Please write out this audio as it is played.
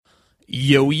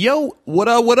Yo, what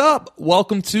up, what up?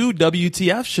 Welcome to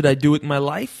WTF, Should I Do It in My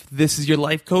Life? This is your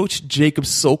life coach, Jacob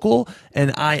Sokol,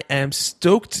 and I am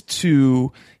stoked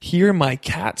to hear my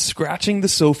cat scratching the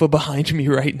sofa behind me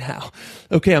right now.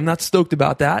 Okay, I'm not stoked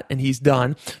about that, and he's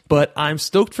done, but I'm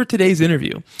stoked for today's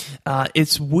interview.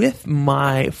 It's with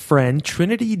my friend,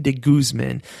 Trinity de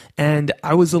Guzman, and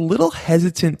I was a little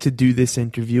hesitant to do this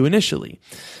interview initially.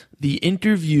 The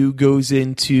interview goes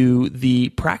into the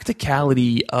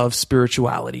practicality of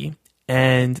spirituality,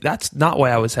 and that's not why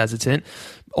I was hesitant,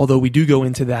 although we do go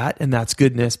into that, and that's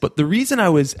goodness. But the reason I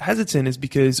was hesitant is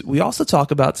because we also talk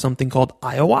about something called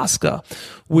ayahuasca,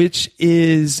 which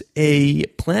is a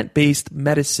plant-based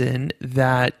medicine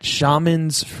that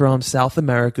shamans from South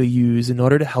America use in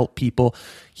order to help people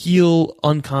heal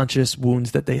unconscious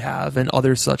wounds that they have and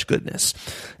other such goodness.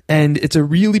 And it's a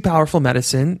really powerful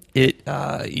medicine. It,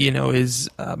 is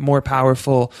more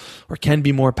powerful or can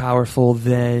be more powerful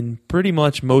than pretty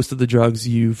much most of the drugs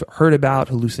you've heard about,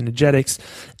 hallucinogenics.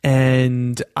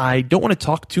 And I don't want to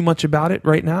talk too much about it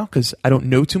right now because I don't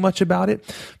know too much about it.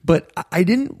 But I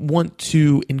didn't want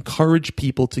to encourage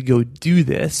people to go do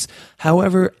this.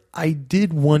 However, I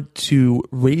did want to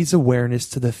raise awareness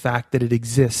to the fact that it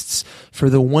exists for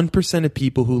the 1% of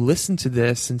people who listen to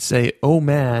this and say, oh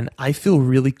man, I feel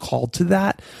really called to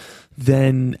that.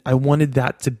 Then I wanted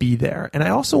that to be there. And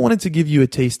I also wanted to give you a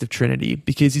taste of Trinity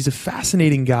because he's a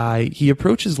fascinating guy. He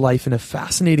approaches life in a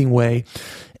fascinating way.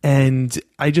 And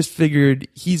I just figured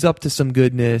he's up to some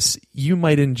goodness. You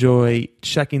might enjoy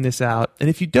checking this out. And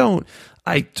if you don't,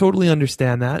 I totally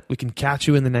understand that. We can catch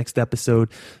you in the next episode.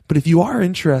 But if you are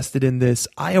interested in this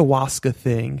ayahuasca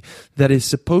thing that is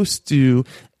supposed to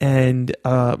and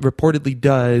reportedly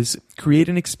does create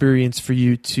an experience for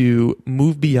you to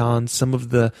move beyond some of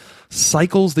the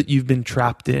cycles that you've been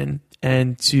trapped in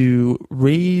and to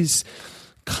raise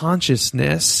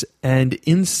consciousness and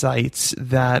insights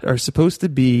that are supposed to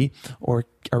be or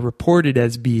are reported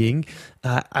as being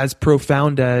as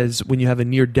profound as when you have a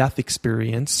near-death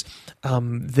experience,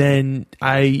 then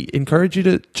I encourage you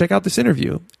to check out this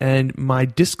interview. And my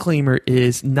disclaimer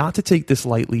is not to take this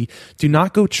lightly. Do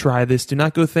not go try this. Do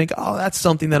not go think, oh, that's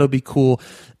something that'll be cool,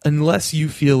 unless you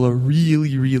feel a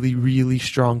really, really, really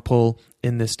strong pull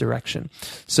in this direction.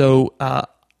 So,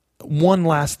 one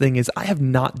last thing is I have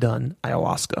not done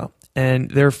ayahuasca,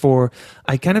 and therefore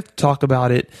I kind of talk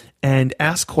about it and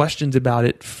ask questions about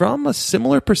it from a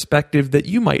similar perspective that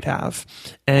you might have.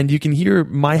 And you can hear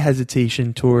my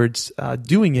hesitation towards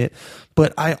doing it,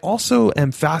 but I also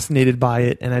am fascinated by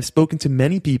it, and I've spoken to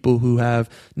many people who have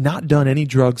not done any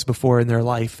drugs before in their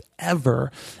life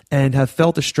ever and have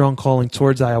felt a strong calling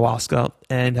towards ayahuasca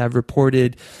and have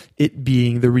reported it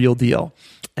being the real deal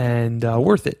and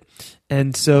worth it.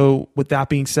 And so with that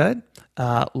being said,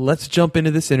 let's jump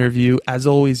into this interview. As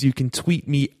always, you can tweet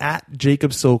me at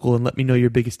Jacob Sokol and let me know your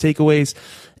biggest takeaways.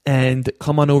 And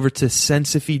come on over to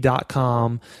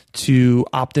Sensify.com to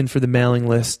opt in for the mailing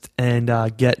list and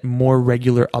get more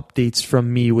regular updates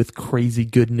from me with crazy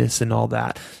goodness and all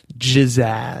that.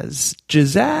 Jizzazz.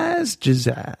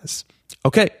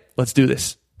 Okay, let's do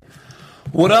this.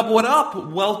 What up, what up?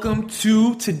 Welcome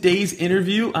to today's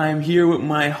interview. I'm here with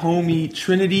my homie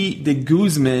Trinity de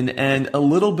Guzman, and a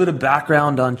little bit of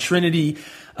background on Trinity.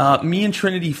 Me and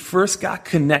Trinity first got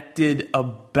connected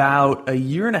about a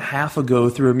year and a half ago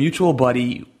through a mutual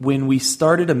buddy when we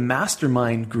started a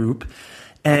mastermind group,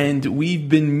 and we've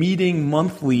been meeting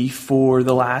monthly for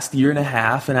the last year and a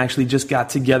half and actually just got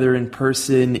together in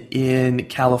person in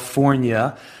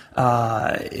California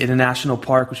in a national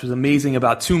park, which was amazing,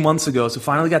 about 2 months ago. So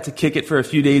finally got to kick it for a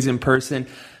few days in person.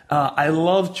 I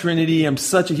love Trinity. I'm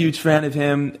such a huge fan of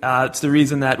him. It's the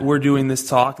reason that we're doing this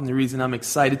talk and the reason I'm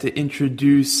excited to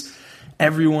introduce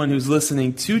everyone who's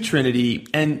listening to Trinity.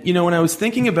 And, when I was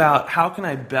thinking about how can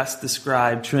I best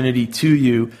describe Trinity to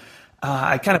you,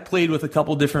 I kind of played with a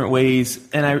couple different ways,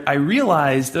 and I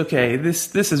realized, okay,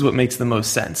 this is what makes the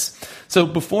most sense. So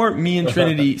before me and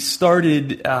Trinity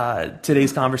started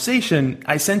today's conversation,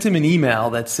 I sent him an email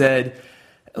that said,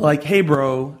 hey,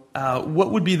 bro,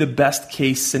 what would be the best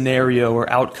case scenario or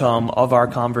outcome of our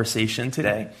conversation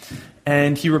today?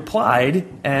 And he replied,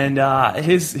 and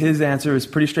his answer is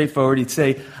pretty straightforward.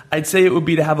 I'd say it would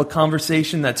be to have a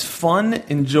conversation that's fun,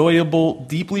 enjoyable,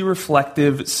 deeply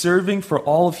reflective, serving for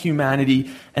all of humanity,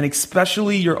 and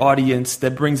especially your audience,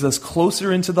 that brings us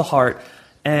closer into the heart,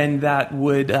 and that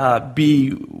would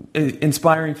be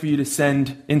inspiring for you to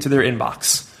send into their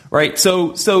inbox. Right,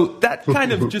 so that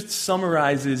kind of just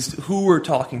summarizes who we're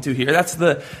talking to here.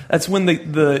 That's when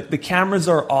the cameras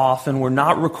are off and we're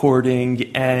not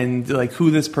recording, and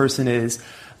who this person is.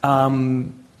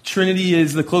 Trinity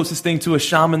is the closest thing to a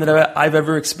shaman that I've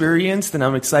ever experienced, and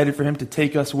I'm excited for him to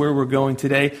take us where we're going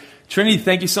today. Trinity,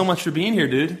 thank you so much for being here,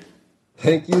 dude.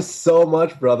 Thank you so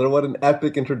much, brother. What an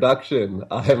epic introduction.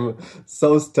 I'm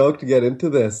so stoked to get into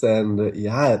this. And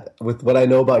yeah, with what I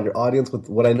know about your audience, with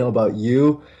what I know about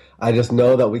you, I just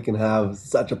know that we can have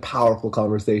such a powerful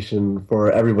conversation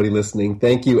for everybody listening.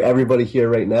 Thank you, everybody here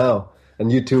right now.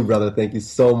 And you too, brother. Thank you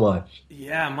so much.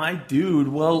 Yeah, my dude.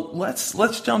 Well,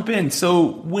 let's jump in.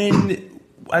 So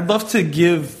I'd love to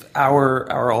give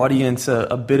our audience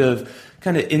a bit of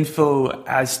kind of info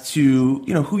as to,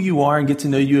 who you are and get to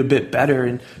know you a bit better.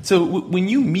 And so when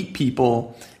you meet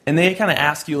people and they kind of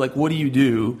ask you, like, what do you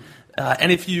do?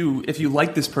 And if you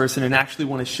like this person and actually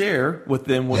want to share with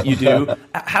them what you do,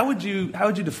 how would you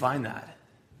define that?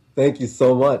 Thank you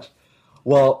so much.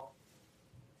 Well,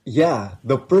 yeah,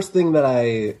 the first thing that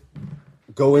I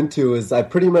go into is I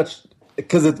pretty much,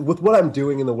 because with what I'm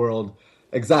doing in the world,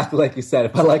 exactly like you said,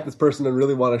 if I like this person and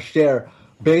really want to share,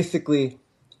 basically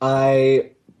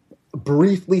I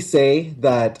briefly say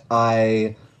that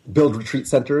I build retreat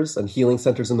centers and healing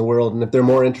centers in the world, and if they're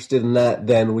more interested in that,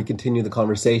 then we continue the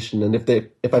conversation. And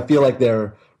if I feel like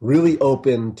they're really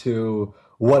open to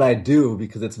what I do,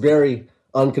 because it's very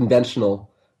unconventional,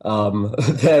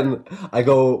 then I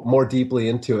go more deeply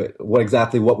into it,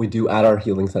 what we do at our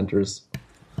healing centers.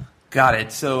 Got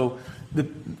it. So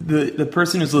the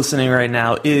person who's listening right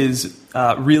now is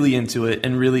really into it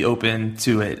and really open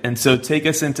to it. And so take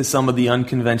us into some of the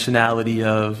unconventionality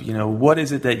of, what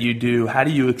is it that you do? How do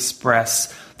you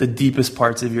express the deepest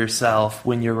parts of yourself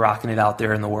when you're rocking it out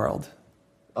there in the world?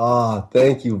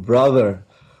 Thank you, brother.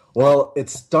 Well, it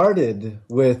started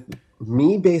with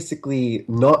me basically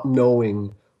not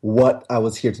knowing what I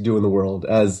was here to do in the world.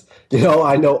 As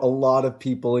I know a lot of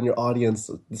people in your audience,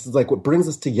 this is like what brings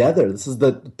us together. This is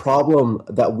the problem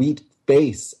that we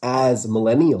face as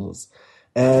millennials.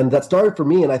 And that started for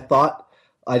me, and I thought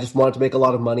I just wanted to make a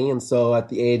lot of money. And so at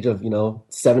the age of,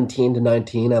 17 to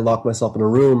 19, I locked myself in a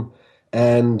room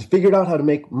and figured out how to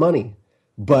make money.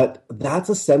 But that's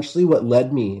essentially what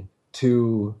led me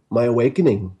to my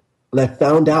awakening. And I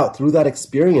found out through that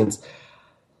experience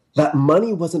that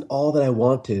money wasn't all that I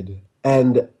wanted.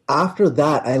 And after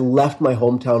that, I left my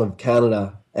hometown of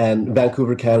Canada and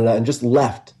Vancouver, Canada, and just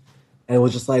left. And it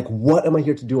was just like, what am I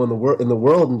here to do in the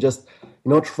world? And just,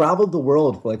 traveled the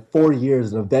world for like 4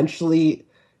 years. And eventually,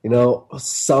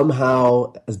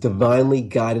 somehow, as divinely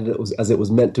guided as it was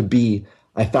meant to be,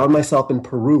 I found myself in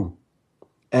Peru.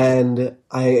 And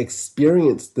I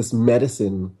experienced this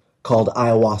medicine called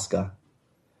ayahuasca.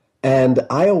 And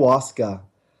ayahuasca,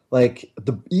 like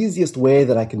the easiest way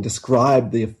that I can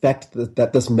describe the effect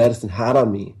that this medicine had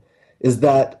on me is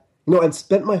that, I'd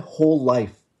spent my whole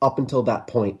life up until that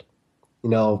point,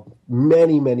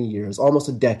 many, many years, almost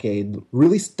a decade,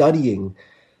 really studying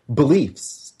beliefs,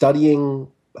 studying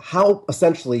how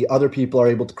essentially other people are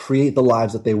able to create the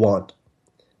lives that they want.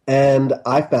 And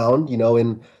I found,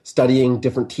 in studying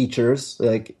different teachers,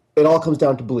 like it all comes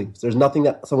down to beliefs. There's nothing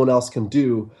that someone else can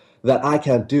do that I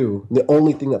can't do. The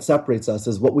only thing that separates us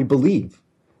is what we believe.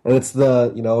 And it's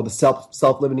the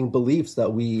self-limiting beliefs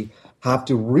that we have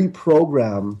to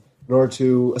reprogram in order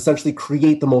to essentially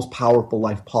create the most powerful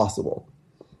life possible.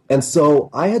 And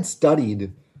so I had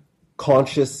studied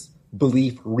conscious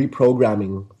belief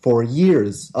reprogramming for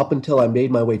years up until I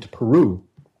made my way to Peru.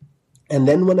 And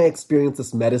then when I experienced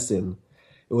this medicine,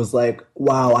 it was like,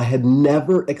 wow, I had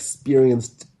never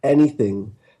experienced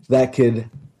anything that could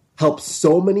help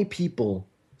so many people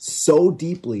so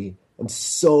deeply and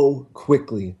so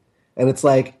quickly. And it's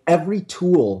like every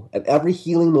tool and every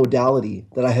healing modality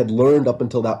that I had learned up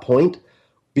until that point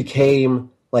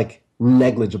became like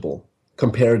negligible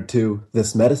compared to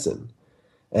this medicine.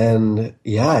 And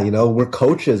yeah, we're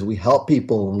coaches, we help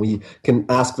people, and we can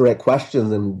ask the right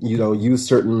questions and, use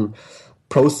certain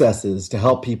processes to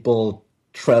help people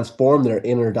transform their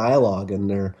inner dialogue and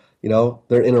their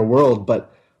inner world.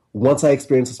 But once I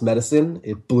experienced this medicine,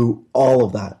 it blew all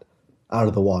of that out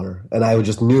of the water. And I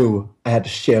just knew I had to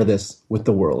share this with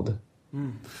the world.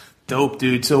 Dope,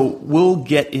 dude. So we'll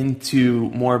get into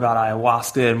more about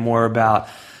ayahuasca and more about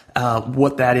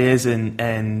what that is and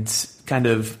kind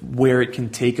of where it can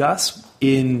take us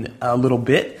in a little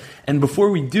bit. And before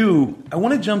we do, I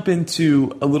want to jump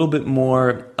into a little bit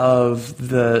more of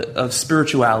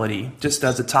spirituality, just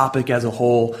as a topic as a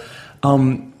whole.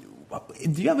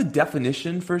 Do you have a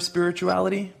definition for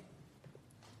spirituality?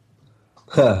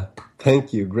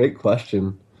 Thank you. Great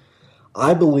question.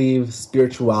 I believe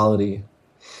spirituality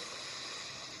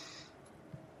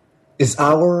is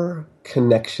our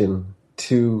connection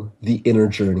to the inner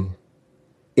journey.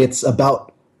 It's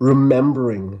about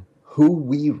remembering who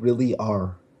we really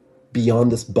are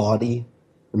beyond this body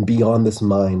and beyond this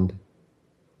mind,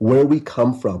 where we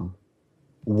come from,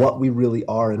 what we really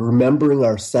are, and remembering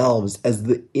ourselves as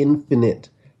the infinite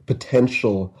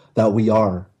potential that we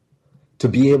are, to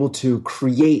be able to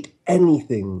create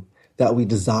anything that we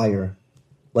desire,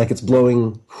 like it's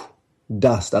blowing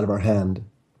dust out of our hand.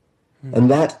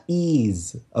 And that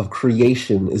ease of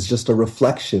creation is just a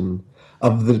reflection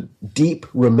of the deep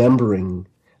remembering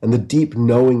and the deep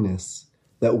knowingness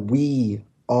that we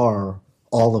are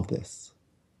all of this.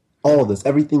 All of this,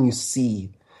 everything you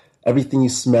see, everything you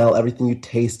smell, everything you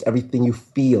taste, everything you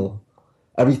feel,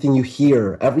 everything you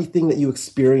hear, everything that you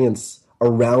experience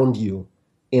around you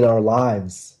in our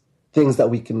lives, things that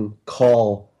we can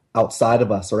call outside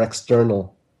of us or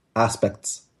external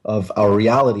aspects of our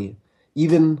reality,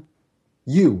 even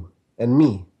you and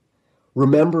me,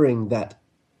 remembering that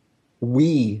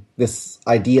this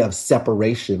idea of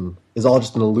separation is all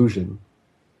just an illusion.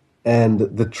 And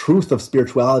the truth of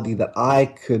spirituality that I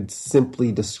could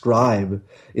simply describe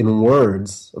in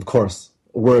words, of course,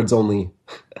 words only,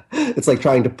 it's like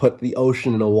trying to put the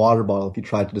ocean in a water bottle if you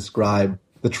try to describe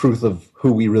the truth of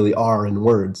who we really are in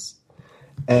words.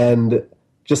 And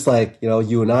just like,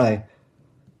 you and I,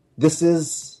 this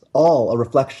is all a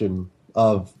reflection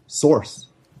of Source,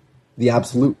 the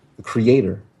absolute, the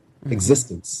creator,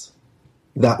 existence,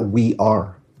 that we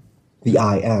are, the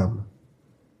I am.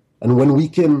 And when we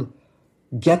can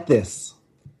get this,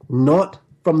 not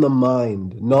from the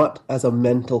mind, not as a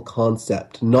mental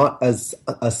concept, not as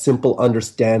a simple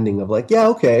understanding of like, yeah,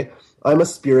 okay, I'm a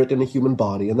spirit in a human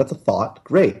body, and that's a thought,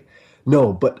 great.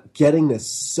 No, but getting this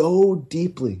so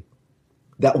deeply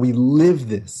that we live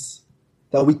this,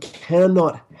 that we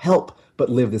cannot help but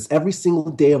live this every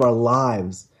single day of our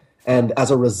lives. And as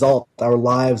a result, our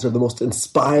lives are the most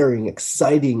inspiring,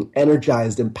 exciting,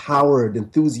 energized, empowered,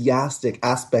 enthusiastic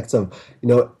aspects of,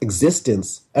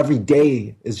 existence. Every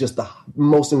day is just the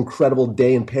most incredible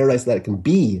day in paradise that it can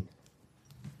be.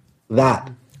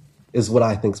 That is what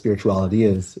I think spirituality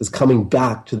is coming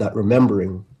back to that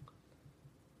remembering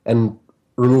and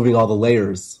removing all the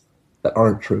layers that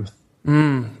aren't truth.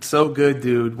 So good,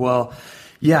 dude. Well,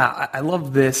 yeah, I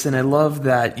love this, and I love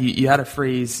that you had a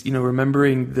phrase,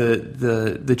 remembering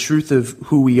the truth of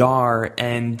who we are,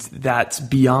 and that's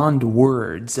beyond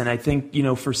words. And I think,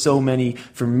 for so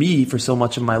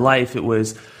much of my life, it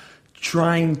was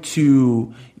trying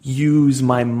to use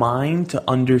my mind to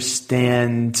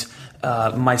understand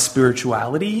my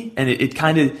spirituality, and it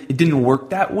didn't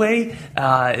work that way.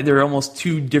 There are almost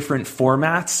two different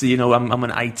formats.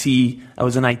 I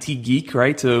was an IT geek,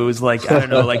 right? So it was like, I don't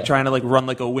know, like trying to run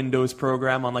a Windows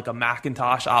program on a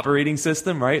Macintosh operating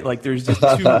system, right? Like there's just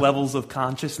two levels of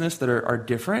consciousness that are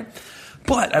different.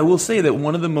 But I will say that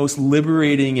one of the most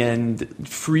liberating and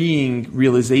freeing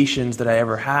realizations that I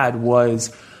ever had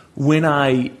was when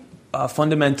I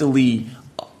fundamentally,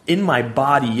 in my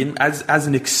body, and as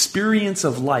an experience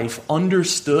of life,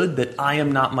 understood that I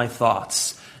am not my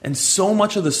thoughts. And so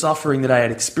much of the suffering that I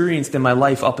had experienced in my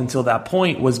life up until that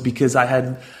point was because I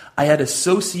had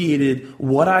associated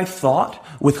what I thought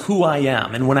with who I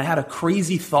am. And when I had a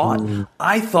crazy thought,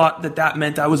 I thought that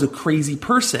meant I was a crazy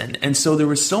person. And so there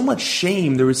was so much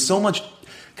shame, there was so much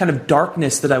kind of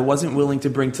darkness that I wasn't willing to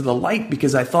bring to the light,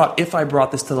 because I thought if I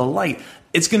brought this to the light,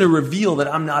 it's going to reveal that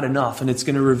I'm not enough, and it's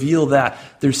going to reveal that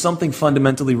there's something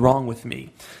fundamentally wrong with me.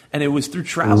 And it was through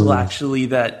travel, actually,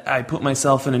 that I put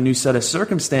myself in a new set of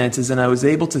circumstances, and I was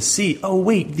able to see, oh,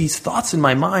 wait, these thoughts in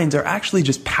my mind are actually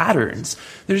just patterns.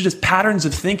 There's just patterns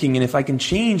of thinking, and if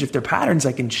they're patterns,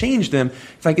 I can change them.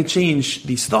 If I can change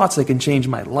these thoughts, I can change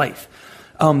my life.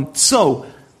 So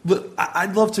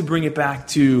I'd love to bring it back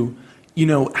to,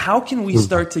 how can we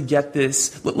start to get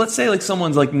this? Let's say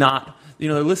someone's not,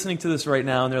 they're listening to this right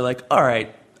now and they're like, all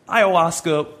right,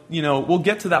 ayahuasca, we'll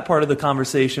get to that part of the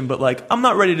conversation, but I'm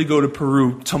not ready to go to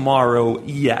Peru tomorrow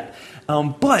yet.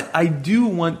 But I do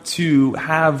want to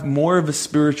have more of a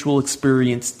spiritual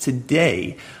experience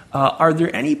today. Are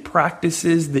there any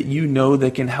practices that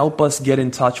that can help us get in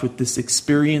touch with this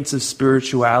experience of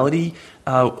spirituality,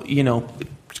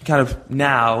 kind of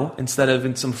now, instead of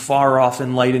in some far off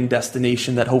enlightened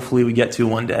destination that hopefully we get to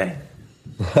one day?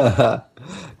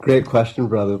 Great question,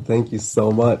 brother. Thank you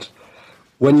so much.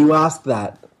 When you ask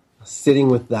that, sitting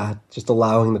with that, just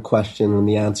allowing the question and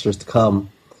the answers to come,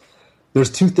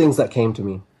 there's two things that came to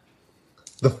me.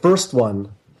 The first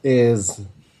one is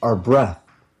our breath.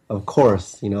 Of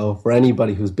course, for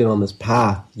anybody who's been on this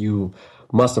path, you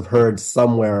must have heard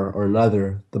somewhere or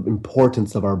another the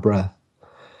importance of our breath.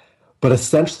 But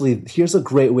essentially, here's a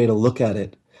great way to look at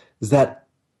it, is that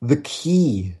the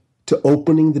key to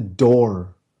opening the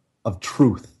door of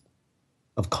truth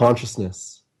of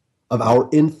consciousness, of our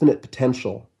infinite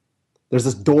potential. There's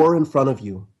this door in front of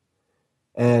you,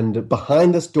 and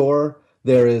behind this door,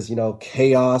 there is,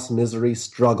 chaos, misery,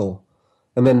 struggle.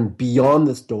 And then beyond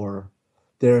this door,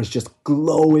 there's just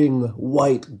glowing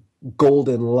white,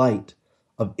 golden light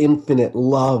of infinite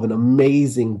love and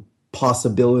amazing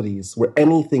possibilities where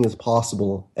anything is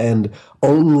possible and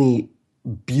only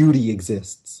beauty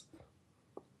exists.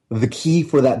 The key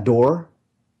for that door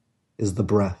is the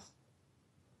breath.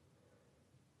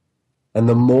 And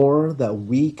the more that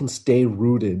we can stay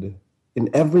rooted in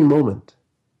every moment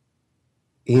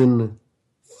in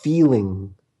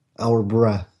feeling our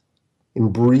breath,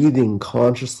 in breathing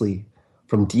consciously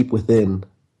from deep within,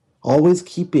 always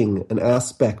keeping an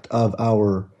aspect of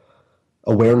our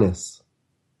awareness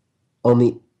on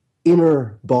the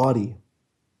inner body,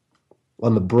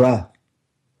 on the breath,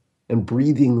 and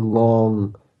breathing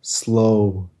long,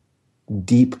 slow,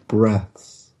 deep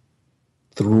breaths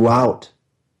throughout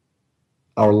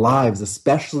our lives,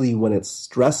 especially when it's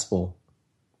stressful,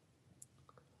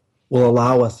 will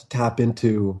allow us to tap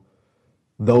into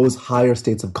those higher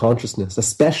states of consciousness,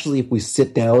 especially if we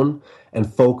sit down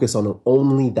and focus on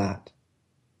only that.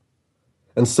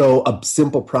 And so a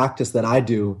simple practice that I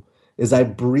do is I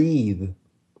breathe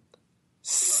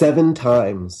 7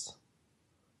 times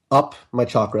up my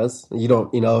chakras.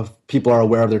 If people are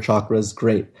aware of their chakras,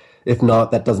 great. If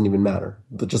not, that doesn't even matter.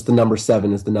 But just the number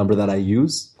 7 is the number that I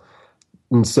use.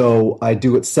 And so I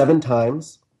do it 7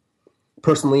 times.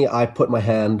 Personally, I put my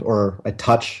hand or I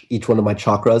touch each one of my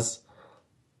chakras.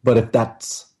 But if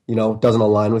that's, doesn't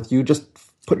align with you, just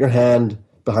put your hand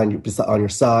behind you, on your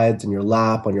sides, in your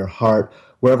lap, on your heart,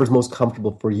 wherever's most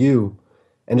comfortable for you.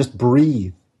 And just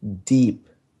breathe deep,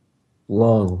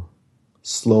 long,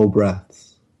 slow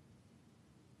breaths.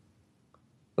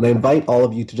 And I invite all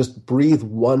of you to just breathe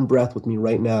one breath with me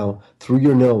right now through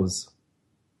your nose.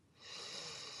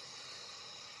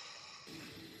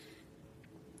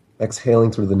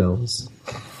 Exhaling through the nose.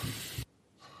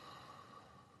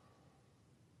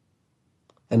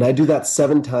 And I do that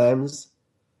 7 times,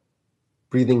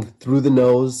 breathing through the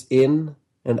nose, in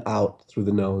and out through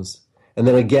the nose. And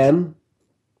then again,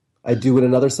 I do it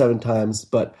another 7 times,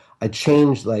 but I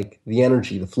change the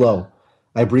energy, the flow.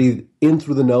 I breathe in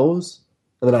through the nose,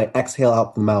 and then I exhale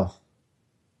out the mouth.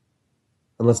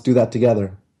 And let's do that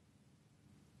together.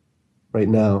 Right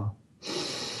now.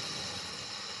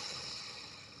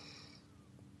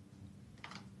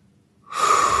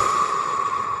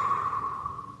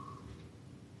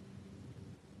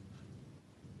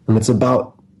 And it's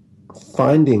about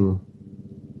finding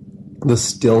the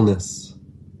stillness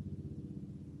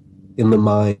in the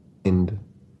mind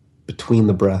between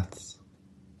the breaths.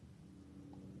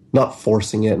 Not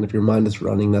forcing it, and if your mind is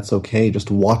running, that's okay.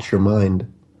 Just watch your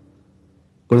mind.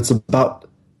 But it's about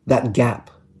that gap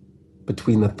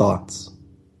between the thoughts,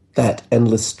 that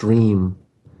endless stream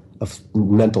of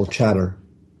mental chatter.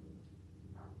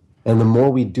 And the more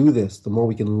we do this, the more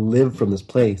we can live from this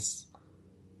place.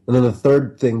 And then the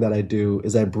third thing that I do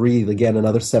is I breathe, again,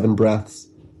 another 7 breaths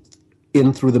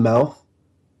in through the mouth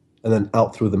and then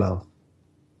out through the mouth.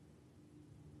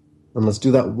 And let's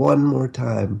do that one more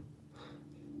time.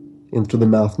 In through the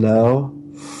mouth now.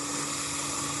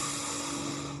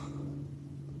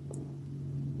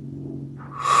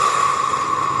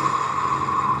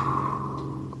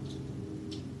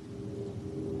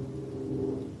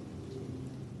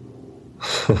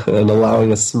 And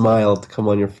allowing a smile to come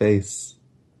on your face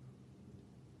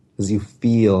as you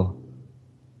feel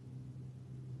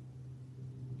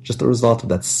just the result of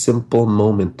that simple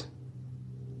moment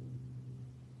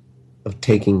of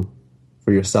taking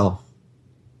for yourself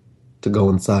to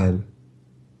go inside.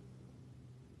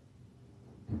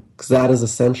 Because that is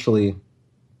essentially,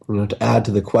 to add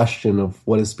to the question of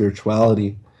what is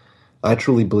spirituality, I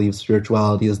truly believe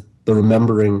spirituality is the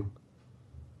remembering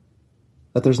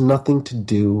that there's nothing to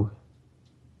do,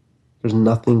 there's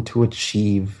nothing to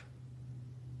achieve,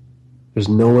 there's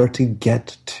nowhere to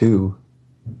get to,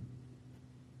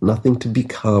 nothing to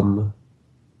become,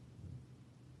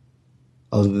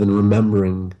 other than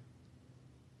remembering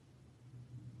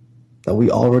that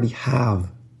we already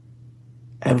have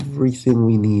everything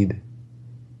we need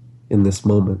in this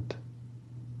moment.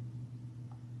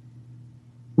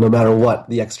 No matter what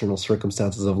the external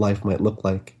circumstances of life might look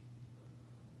like,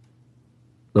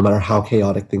 no matter how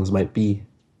chaotic things might be,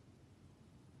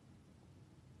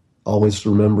 always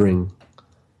remembering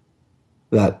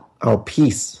that our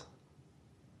peace,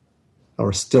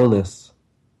 our stillness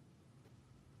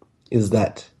is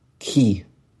that key.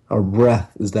 Our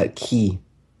breath is that key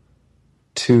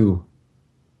to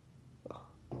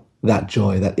that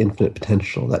joy, that infinite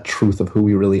potential, that truth of who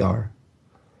we really are.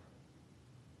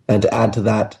 And to add to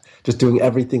that, just doing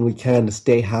everything we can to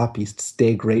stay happy, to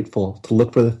stay grateful, to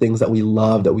look for the things that we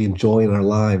love, that we enjoy in our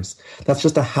lives. That's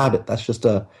just a habit. That's just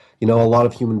a lot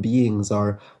of human beings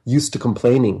are used to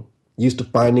complaining, used to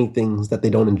finding things that they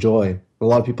don't enjoy. A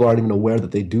lot of people aren't even aware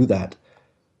that they do that.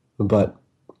 But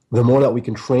the more that we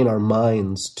can train our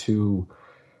minds to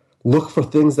look for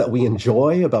things that we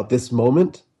enjoy about this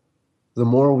moment, the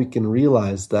more we can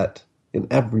realize that in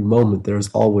every moment there is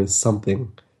always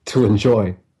something to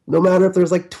enjoy. No matter if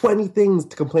there's like 20 things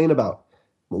to complain about,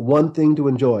 but one thing to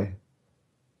enjoy.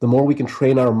 The more we can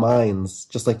train our minds,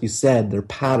 just like you said, their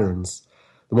patterns,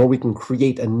 the more we can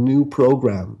create a new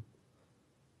program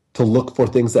to look for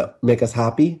things that make us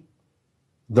happy.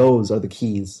 Those are the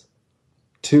keys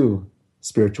to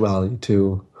spirituality,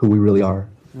 to who we really are,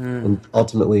 and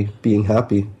ultimately being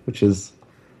happy, which is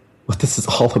what this is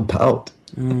all about.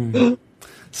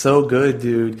 So good,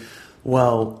 dude.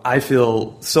 Well, I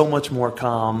feel so much more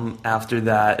calm after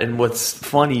that. And what's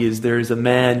funny is there's a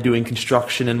man doing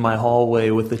construction in my hallway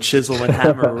with a chisel and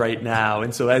hammer right now.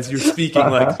 And so as you're speaking,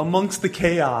 like amongst the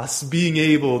chaos, being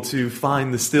able to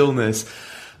find the stillness,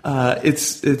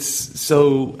 it's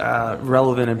so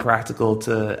relevant and practical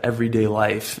to everyday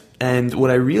life. And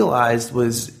what I realized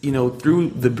was,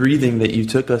 through the breathing that you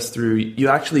took us through, you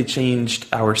actually changed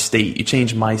our state. You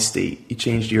changed my state. You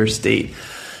changed your state.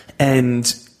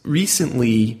 And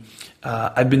recently,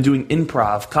 I've been doing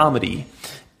improv comedy,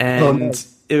 and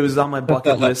it was on my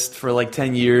bucket list for like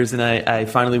 10 years. And I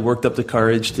finally worked up the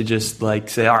courage to just like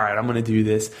say, all right, I'm going to do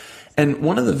this. And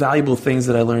one of the valuable things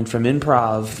that I learned from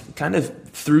improv kind of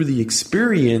through the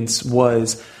experience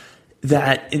was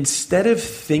that instead of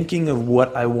thinking of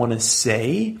what I want to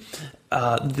say,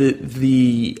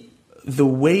 the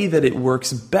way that it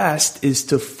works best is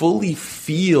to fully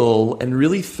feel and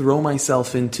really throw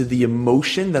myself into the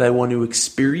emotion that I want to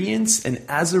experience. And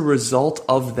as a result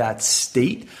of that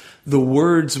state, the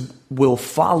words will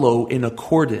follow in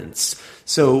accordance.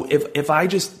 So if I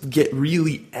just get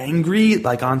really angry,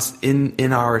 like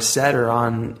in our set or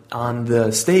on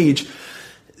the stage,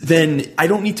 then I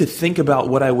don't need to think about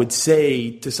what I would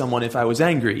say to someone if I was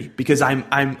angry, because I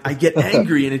get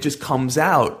angry and it just comes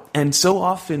out. And so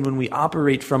often when we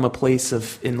operate from a place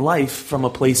in life, from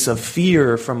a place of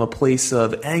fear, from a place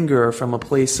of anger, from a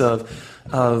place of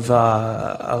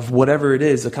whatever it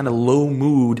is, a kind of low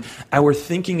mood, our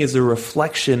thinking is a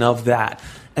reflection of that.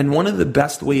 And one of the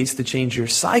best ways to change your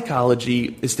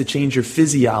psychology is to change your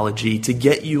physiology, to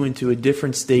get you into a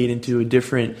different state, into a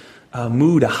different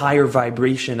mood, a higher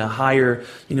vibration, a higher,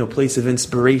 place of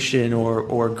inspiration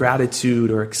or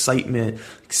gratitude or excitement,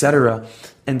 etc.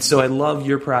 And so I love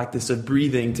your practice of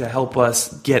breathing to help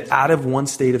us get out of one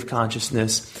state of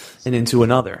consciousness and into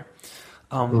another.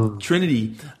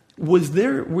 Trinity,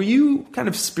 were you kind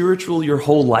of spiritual your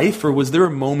whole life, or was there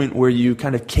a moment where you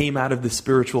kind of came out of the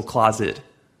spiritual closet?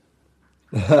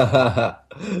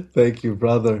 Thank you,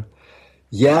 brother.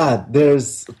 Yeah,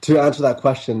 to answer that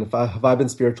question, have I been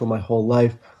spiritual my whole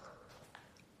life?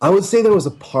 I would say there was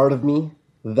a part of me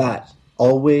that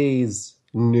always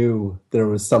knew there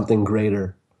was something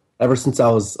greater. Ever since I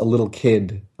was a little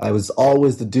kid, I was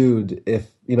always the dude. If,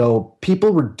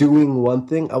 people were doing one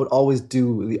thing, I would always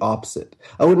do the opposite.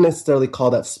 I wouldn't necessarily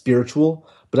call that spiritual,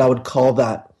 but I would call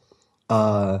that,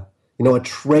 a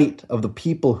trait of the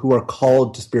people who are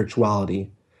called to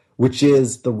spirituality, which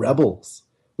is the rebels,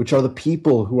 which are the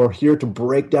people who are here to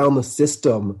break down the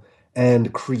system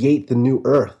and create the new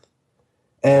earth.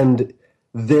 And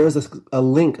there's a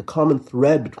link, a common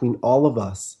thread between all of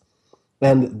us.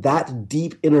 And that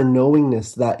deep inner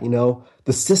knowingness that,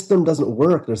 the system doesn't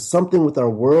work. There's something with our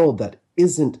world that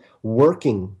isn't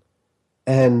working.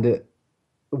 And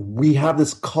we have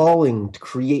this calling to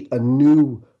create a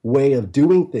new way of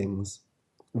doing things.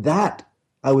 That,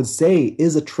 I would say,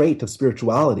 is a trait of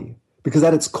spirituality. Because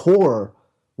at its core,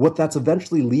 what that's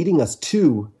eventually leading us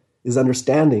to is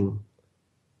understanding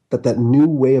that new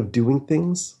way of doing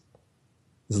things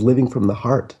is living from the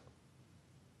heart,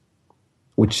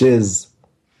 which is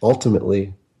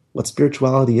ultimately what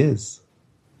spirituality is.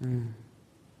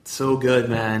 So good,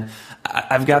 man.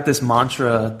 I've got this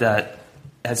mantra that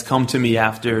has come to me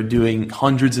after doing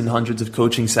hundreds and hundreds of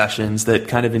coaching sessions that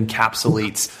kind of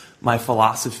encapsulates my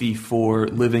philosophy for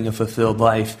living a fulfilled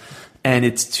life. And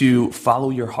it's to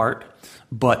follow your heart,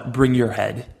 but bring your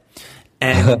head.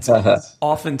 And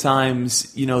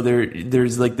oftentimes,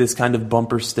 there's like this kind of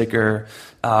bumper sticker,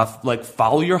 like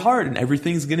follow your heart and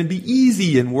everything's going to be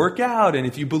easy and work out. And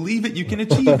if you believe it, you can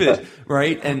achieve it.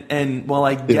 Right. And while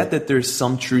I get that there's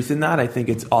some truth in that, I think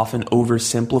it's often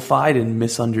oversimplified and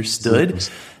misunderstood.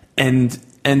 And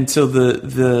And so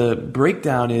the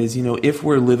breakdown is, if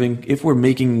we're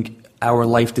making our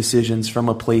life decisions from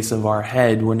a place of our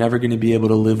head, we're never going to be able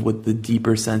to live with the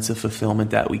deeper sense of fulfillment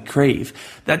that we crave.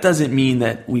 That doesn't mean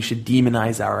that we should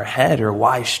demonize our head or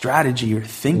wise strategy or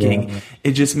thinking. Yeah.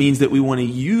 It just means that we want to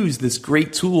use this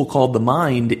great tool called the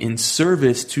mind in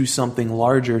service to something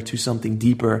larger, to something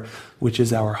deeper, which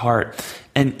is our heart.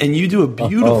 And you do a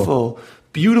beautiful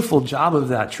job of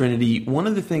that, Trinity. One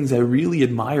of the things I really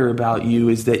admire about you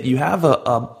is that you have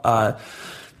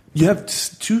you have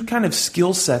two kind of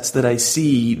skill sets that I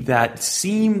see that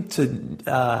seem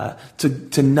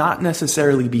to not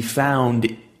necessarily be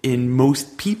found in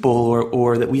most people,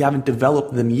 or that we haven't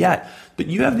developed them yet. But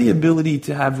you have the ability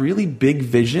to have really big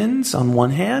visions on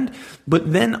one hand,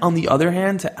 but then on the other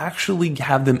hand, to actually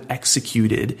have them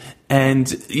executed.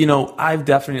 And, I've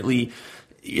definitely,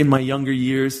 in my younger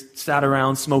years, sat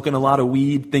around smoking a lot of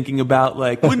weed, thinking about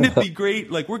wouldn't it be great?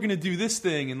 We're going to do this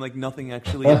thing, and nothing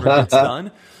actually ever gets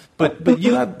done. But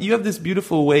you have this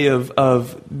beautiful way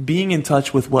of being in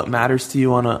touch with what matters to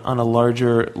you on a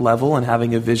larger level and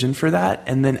having a vision for that,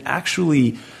 and then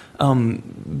actually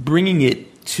bringing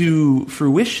it to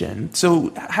fruition.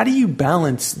 So how do you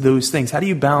balance those things? How do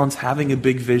you balance having a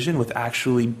big vision with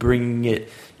actually bringing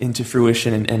it into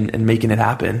fruition and making it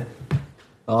happen?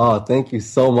 Oh, thank you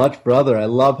so much, brother. I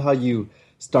love how you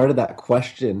started that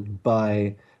question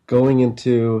by going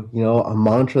into, a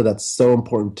mantra that's so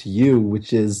important to you,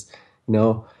 which is,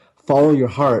 follow your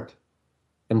heart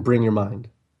and bring your mind.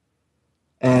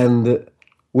 And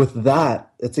with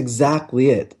that, it's exactly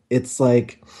it. It's so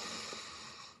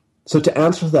to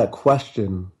answer that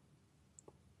question,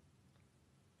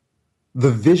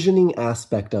 the visioning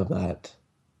aspect of that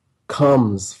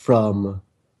comes from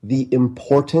the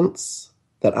importance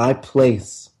that I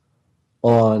place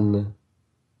on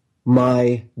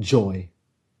my joy,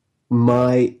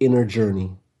 my inner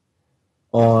journey,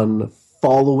 on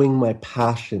following my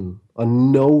passion,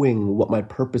 on knowing what my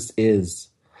purpose is.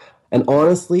 And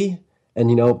honestly,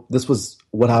 this was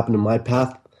what happened in my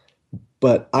path,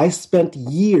 but I spent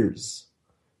years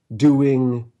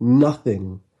doing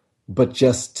nothing but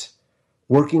just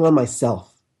working on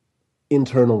myself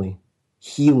internally,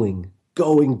 healing,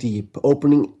 going deep,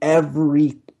 opening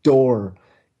every door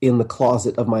in the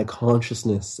closet of my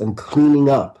consciousness and cleaning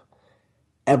up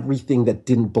everything that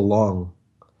didn't belong,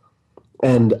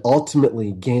 and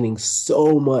ultimately gaining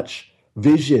so much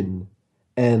vision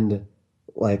and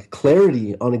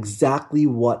clarity on exactly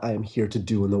what I am here to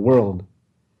do in the world.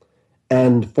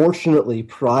 And fortunately,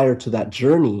 prior to that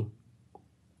journey,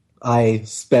 I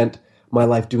spent my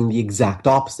life doing the exact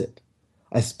opposite.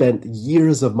 I spent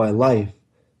years of my life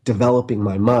developing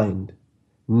my mind,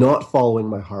 not following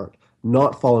my heart,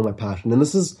 not following my passion. And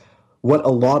this is what a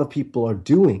lot of people are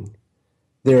doing.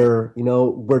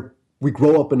 We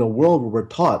grow up in a world where we're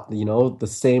taught, the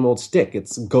same old stick.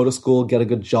 It's go to school, get a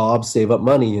good job, save up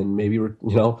money, and maybe,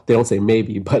 they don't say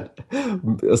maybe, but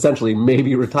essentially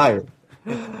maybe retire.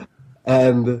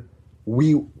 And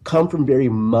we come from very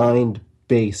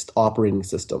mind-based operating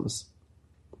systems.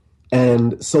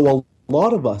 And so a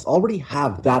lot of us already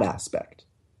have that aspect,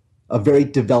 a very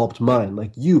developed mind,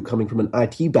 like you coming from an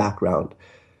IT background.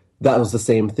 That was the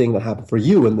same thing that happened for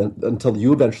you, and then until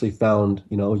you eventually found,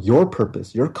 your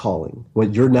purpose, your calling,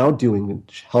 what you're now doing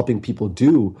and helping people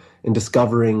do, and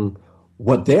discovering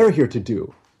what they're here to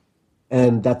do.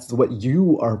 And that's what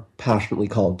you are passionately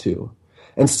called to.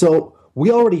 And so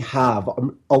we already have,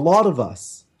 a lot of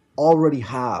us already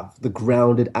have the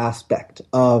grounded aspect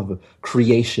of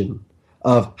creation,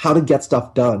 of how to get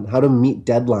stuff done, how to meet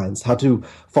deadlines, how to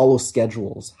follow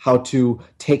schedules, how to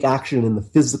take action in the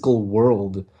physical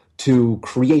world to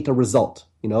create a result.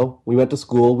 We went to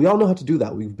school. We all know how to do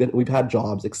that. We've had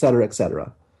jobs, et cetera, et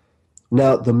cetera.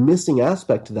 Now, the missing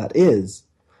aspect to that is,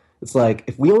 it's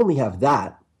if we only have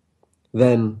that,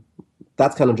 then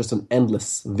that's kind of just an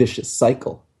endless, vicious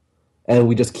cycle. And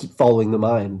we just keep following the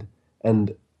mind.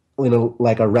 And,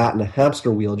 like a rat in a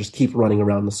hamster wheel, just keep running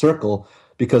around the circle,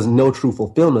 because no true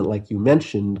fulfillment, like you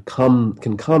mentioned,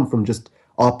 can come from just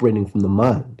operating from the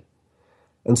mind.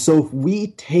 And so if we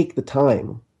take the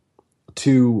time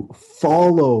to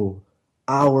follow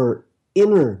our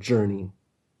inner journey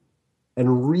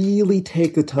and really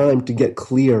take the time to get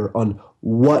clear on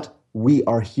what we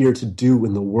are here to do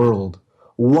in the world,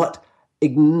 what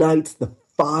ignites the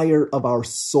fire of our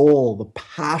soul, the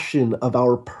passion of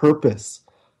our purpose,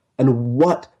 and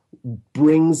what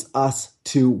brings us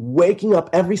to waking up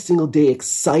every single day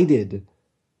excited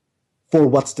for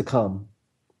what's to come.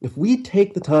 If we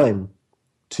take the time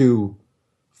to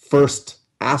first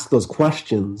ask those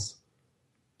questions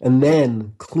and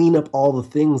then clean up all the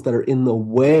things that are in the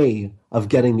way of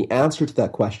getting the answer to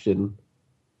that question,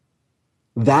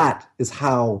 that is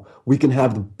how we can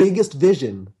have the biggest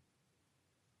vision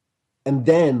and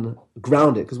then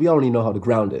ground it, because we already know how to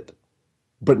ground it.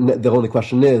 But the only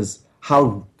question is,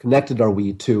 how connected are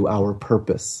we to our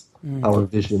purpose, our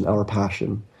vision, our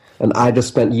passion? And I just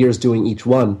spent years doing each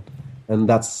one, and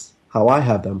that's how I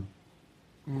have them.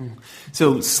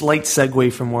 So slight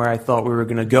segue from where I thought we were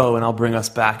going to go, and I'll bring us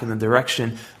back in the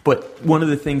direction. But one of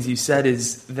the things you said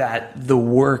is that the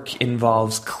work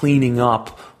involves cleaning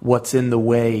up what's in the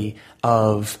way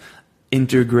of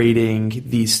integrating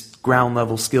these ground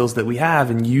level skills that we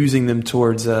have and using them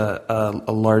towards a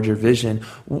larger vision.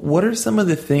 What are some of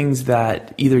the things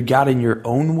that either got in your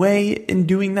own way in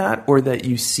doing that, or that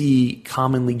you see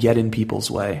commonly get in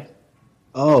people's way?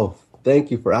 Oh,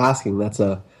 thank you for asking. That's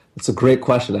a great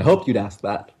question. I hoped you'd ask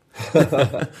that.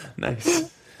 Nice.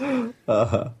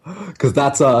 Because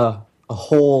that's a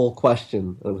whole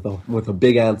question with a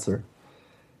big answer.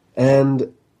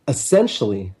 And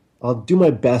essentially, I'll do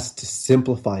my best to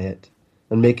simplify it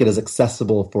and make it as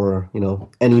accessible for,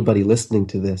 anybody listening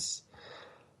to this.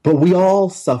 But we all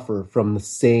suffer from the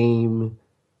same,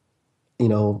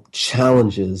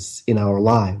 challenges in our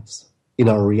lives, in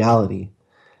our reality.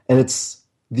 And it's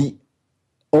the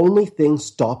only thing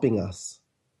stopping us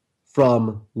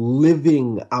from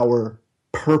living our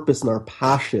purpose and our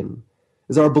passion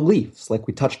is our beliefs, like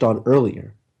we touched on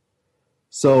earlier.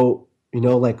 So,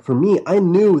 like for me, I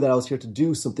knew that I was here to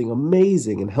do something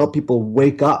amazing and help people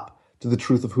wake up to the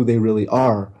truth of who they really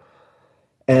are.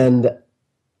 And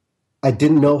I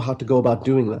didn't know how to go about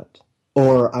doing that,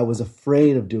 or I was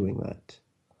afraid of doing that.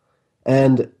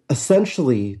 And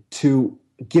essentially, to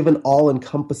give an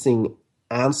all-encompassing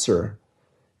answer,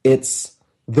 it's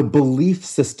the belief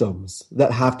systems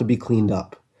that have to be cleaned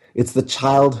up. It's the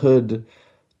childhood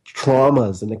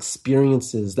traumas and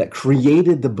experiences that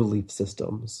created the belief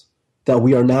systems that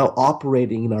we are now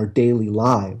operating in our daily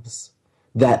lives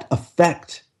that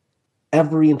affect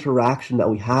every interaction that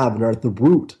we have and are at the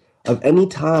root of any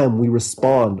time we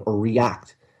respond or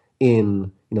react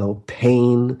in,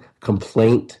 pain,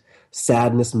 complaint,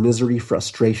 sadness, misery,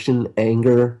 frustration,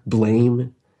 anger,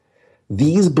 blame.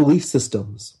 These belief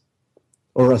systems,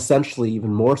 or essentially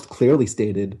even more clearly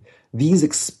stated, these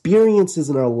experiences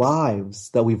in our lives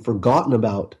that we've forgotten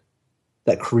about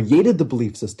that created the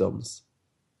belief systems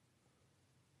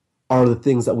are the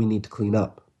things that we need to clean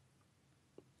up.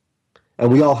 And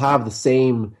we all have the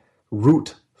same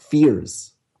root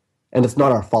fears. And it's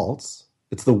not our faults.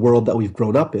 It's the world that we've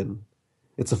grown up in.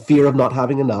 It's a fear of not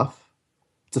having enough.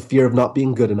 It's a fear of not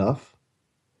being good enough.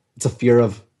 It's a fear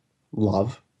of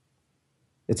love.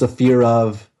 It's a fear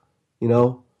of,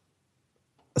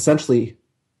 essentially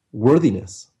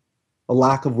worthiness, a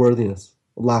lack of worthiness,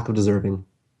 a lack of deserving.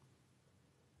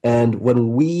 And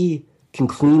when we can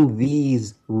clean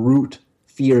these root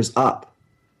fears up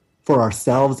for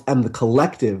ourselves and the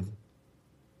collective,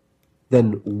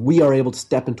 then we are able to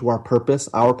step into our purpose,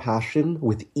 our passion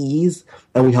with ease,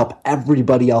 and we help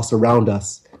everybody else around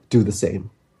us do the same.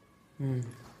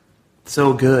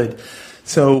 So good.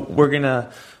 So we're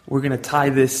gonna tie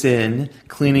this in,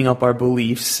 cleaning up our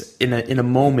beliefs in a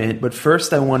moment. But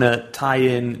first, I want to tie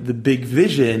in the big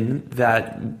vision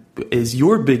that is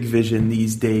your big vision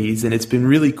these days, and it's been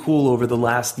really cool over the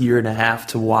last year and a half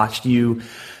to watch you,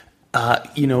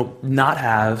 not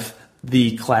have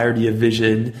the clarity of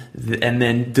vision, and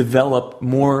then develop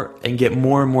more and get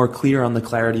more and more clear on the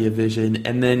clarity of vision,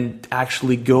 and then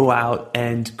actually go out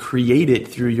and create it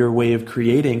through your way of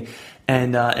creating.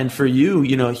 And for you,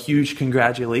 huge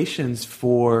congratulations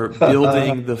for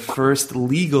building the first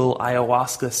legal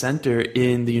ayahuasca center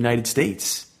in the United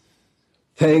States.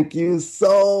 Thank you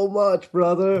so much,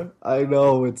 brother. I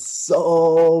know it's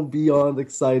so beyond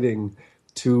exciting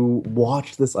to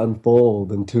watch this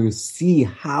unfold and to see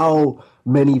how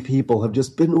many people have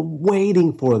just been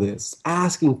waiting for this,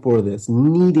 asking for this,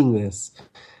 needing this,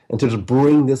 and to just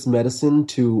bring this medicine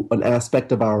to an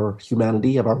aspect of our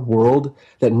humanity, of our world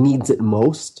that needs it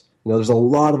most. There's a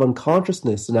lot of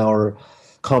unconsciousness in our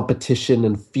competition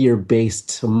and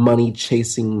fear-based,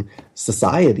 money-chasing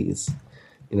societies,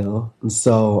 And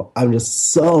so I'm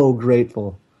just so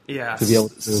grateful to be able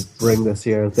to bring this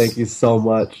here. Thank you so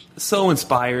much. So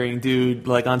inspiring, dude.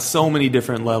 Like on so many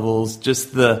different levels.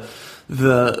 Just the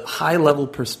high level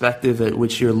perspective at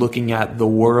which you're looking at the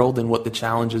world and what the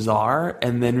challenges are,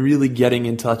 and then really getting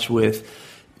in touch with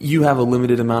you have a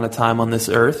limited amount of time on this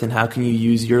earth, and how can you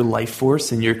use your life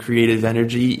force and your creative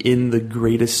energy in the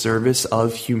greatest service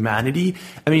of humanity?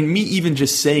 I mean, me even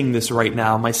just saying this right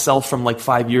now, myself from like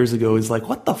 5 years ago is like,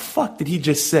 what the fuck did he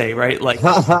just say, right? Like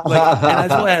and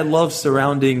that's why I love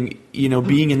surrounding,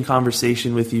 being in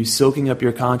conversation with you, soaking up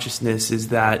your consciousness, is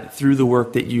that through the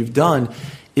work that you've done,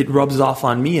 it rubs off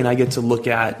on me, and I get to look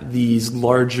at these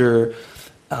larger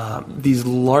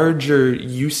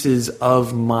uses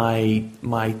of my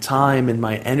time and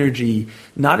my energy,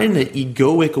 not in an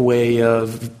egoic way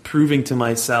of proving to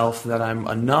myself that I'm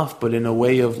enough, but in a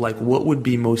way of like, what would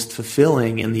be most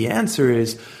fulfilling? And the answer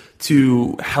is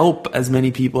to help as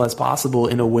many people as possible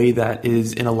in a way that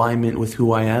is in alignment with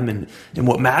who I am and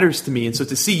what matters to me. And so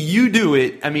to see you do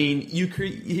it, I mean,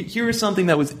 here is something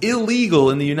that was illegal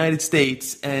in the United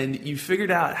States, and you figured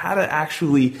out how to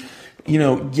actually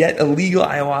get a legal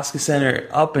ayahuasca center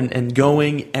up and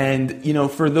going. And,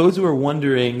 for those who are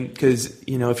wondering, because,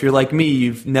 if you're like me,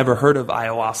 you've never heard of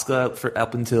ayahuasca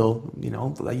up until,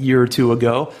 a year or two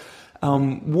ago.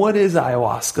 What is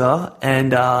ayahuasca,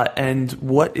 and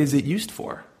what is it used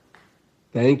for?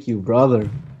 Thank you, brother.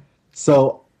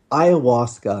 So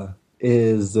ayahuasca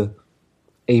is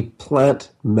a plant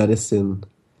medicine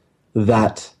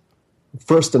that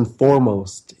first and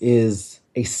foremost is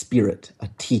a spirit, a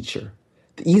teacher.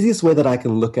 The easiest way that I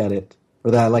can look at it,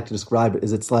 or that I like to describe it,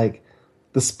 is it's like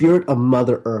the spirit of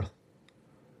Mother Earth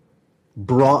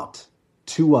brought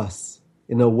to us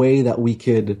in a way that we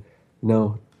could,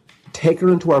 take her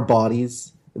into our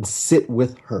bodies and sit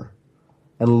with her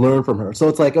and learn from her. So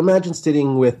it's like, imagine if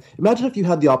you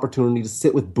had the opportunity to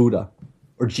sit with Buddha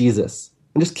or Jesus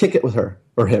and just kick it with her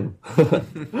or him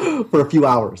for a few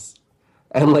hours.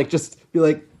 And just be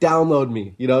like, download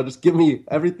me, just give me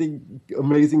everything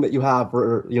amazing that you have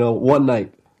for, one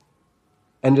night.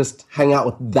 And just hang out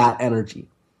with that energy.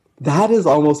 That is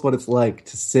almost what it's like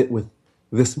to sit with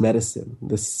this medicine,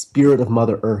 this spirit of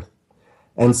Mother Earth.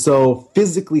 And so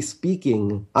physically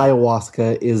speaking,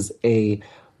 ayahuasca is a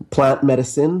plant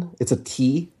medicine. It's a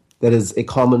tea that is a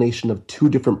combination of two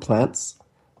different plants.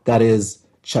 That is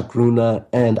chacruna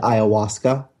and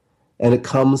ayahuasca. And it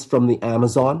comes from the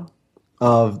Amazon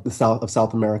of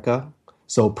South America.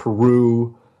 So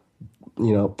Peru,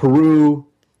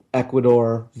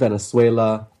 Ecuador,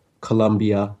 Venezuela,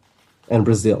 Colombia, and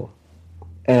Brazil.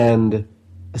 And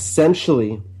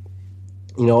essentially,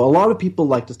 a lot of people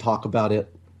like to talk about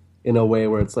it in a way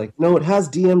where it's like, no, it has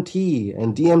DMT,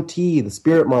 and DMT, the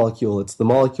spirit molecule, it's the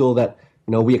molecule that,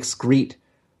 we excrete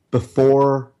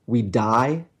before we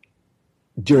die,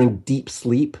 during deep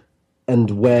sleep,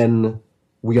 and when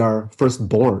we are first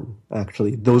born,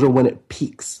 actually. Those are when it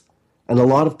peaks. And a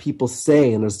lot of people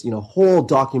say, and there's, whole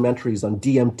documentaries on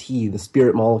DMT, the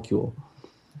spirit molecule.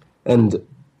 And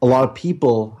a lot of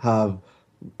people have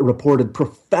reported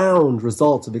profound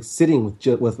results of sitting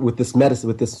with this medicine,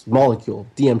 with this molecule,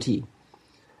 DMT.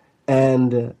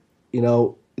 And,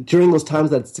 during those times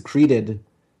that it's secreted,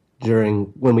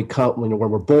 when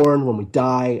we're born, when we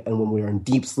die, and when we are in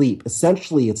deep sleep,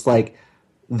 essentially it's like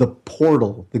the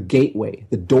portal, the gateway,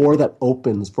 the door that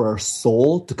opens for our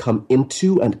soul to come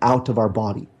into and out of our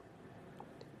body.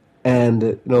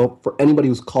 And, for anybody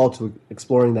who's called to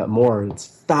exploring that more, it's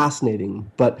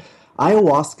fascinating. But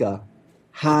ayahuasca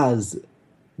has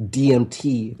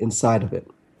DMT inside of it.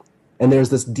 And there's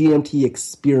this DMT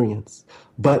experience.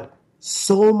 But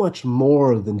so much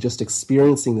more than just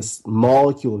experiencing this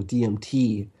molecule of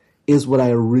DMT is what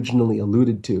I originally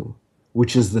alluded to,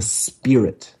 which is the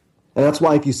spirit. And that's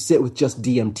why if you sit with just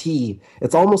DMT,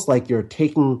 it's almost like you're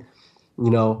taking,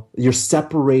 you're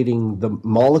separating the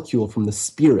molecule from the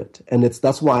spirit. And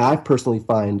that's why I personally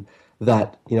find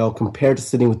that, compared to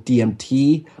sitting with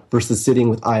DMT versus sitting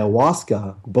with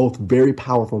ayahuasca, both very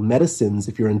powerful medicines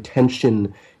if your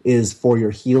intention is for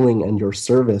your healing and your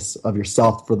service of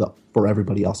yourself for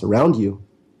everybody else around you.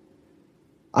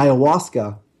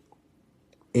 Ayahuasca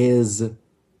is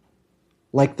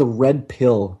like the red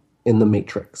pill in the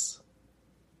Matrix.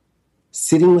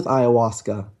 Sitting with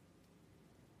ayahuasca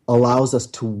allows us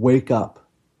to wake up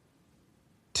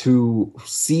to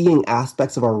seeing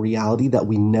aspects of our reality that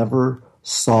we never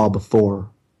saw before,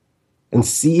 and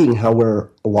seeing how a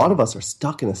lot of us are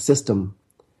stuck in a system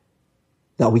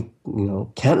that we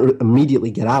can't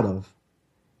immediately get out of.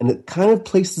 And it kind of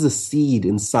places a seed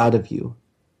inside of you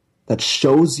that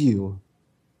shows you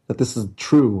that this is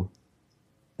true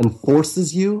and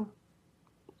forces you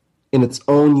in its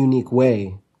own unique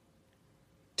way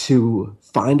to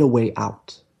find a way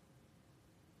out,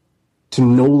 to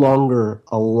no longer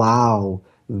allow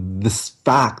this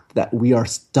fact that we are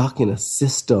stuck in a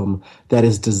system that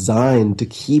is designed to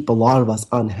keep a lot of us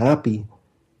unhappy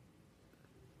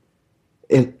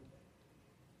it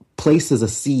places a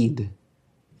seed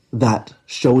that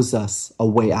shows us a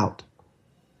way out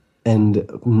and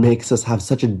makes us have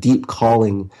such a deep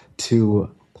calling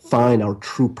to find our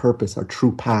true purpose, our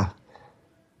true path.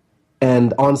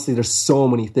 And honestly, there's so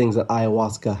many things that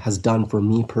ayahuasca has done for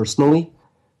me personally,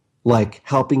 like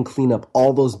helping clean up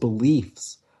all those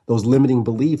beliefs, those limiting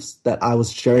beliefs that I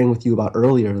was sharing with you about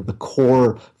earlier, the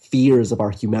core fears of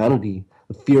our humanity,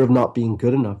 the fear of not being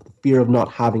good enough, the fear of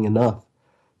not having enough,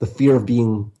 the fear of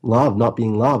being loved, not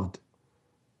being loved,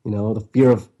 the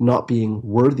fear of not being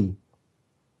worthy.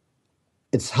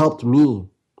 It's helped me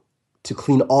to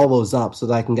clean all those up so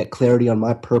that I can get clarity on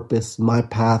my purpose, my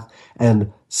path,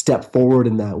 and step forward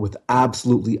in that with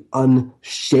absolutely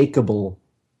unshakable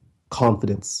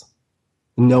confidence,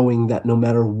 knowing that no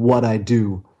matter what I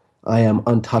do, I am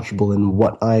untouchable in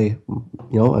what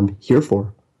I'm here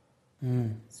for.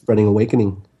 Spreading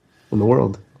awakening in the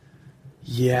world.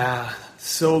 Yeah,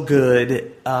 so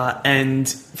good. And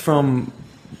from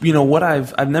what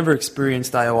I've never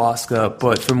experienced ayahuasca,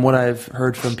 but from what I've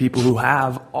heard from people who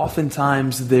have,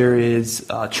 oftentimes there is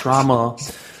trauma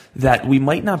that we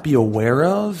might not be aware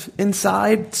of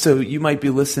inside. So you might be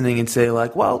listening and say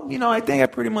like, well, I think I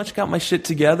pretty much got my shit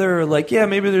together, or like, yeah,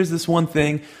 maybe there's this one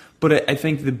thing. But I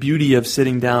think the beauty of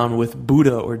sitting down with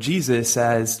Buddha or Jesus,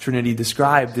 as Trinity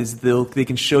described, is they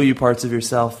can show you parts of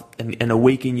yourself and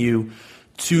awaken you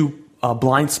to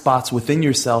blind spots within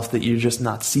yourself that you're just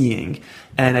not seeing.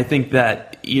 And I think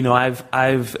that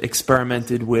I've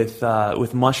experimented with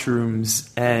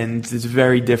mushrooms, and it's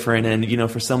very different.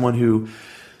 And for someone who,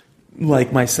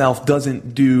 like myself,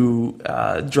 doesn't do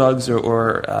drugs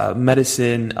or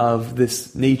medicine of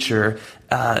this nature,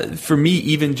 for me,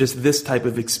 even just this type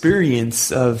of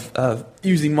experience of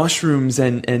using mushrooms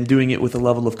and doing it with a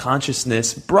level of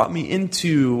consciousness brought me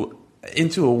into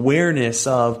awareness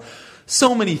of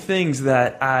so many things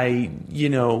that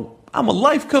I'm a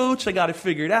life coach, I got it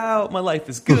figured out, my life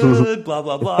is good, blah,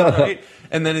 blah, blah, right?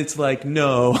 And then it's like,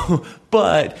 no,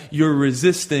 but you're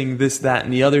resisting this, that,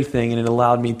 and the other thing, and it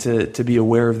allowed me to be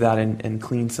aware of that and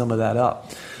clean some of that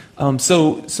up.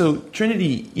 So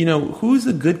Trinity, who's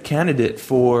a good candidate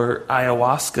for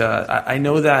ayahuasca? I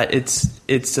know that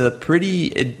it's a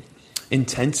pretty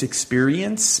intense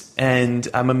experience, and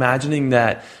I'm imagining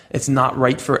that it's not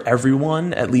right for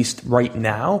everyone, at least right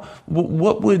now.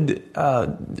 What would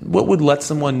let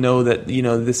someone know that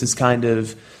this is kind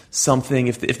of something,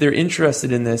 if they're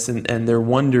interested in this and they're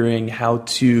wondering how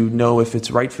to know if it's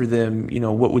right for them?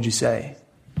 What would you say?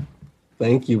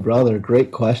 Thank you, brother.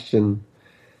 Great question.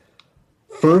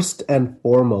 First and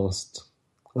foremost,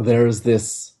 there's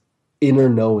this inner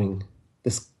knowing,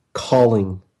 this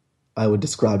calling, I would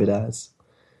describe it as.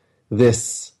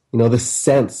 This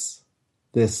sense,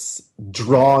 this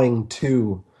drawing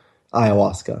to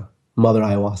ayahuasca, Mother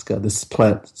Ayahuasca, this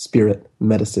plant, spirit,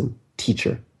 medicine,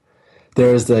 teacher.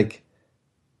 There's this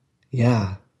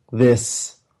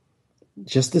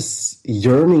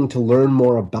yearning to learn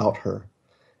more about her.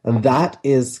 And that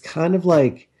is kind of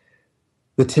like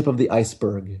the tip of the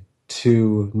iceberg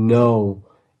to know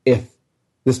if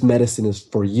this medicine is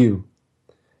for you.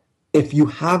 If you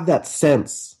have that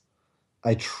sense,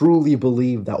 I truly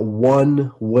believe that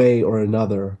one way or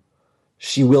another,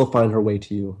 she will find her way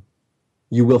to you.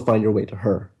 You will find your way to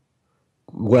her.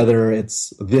 Whether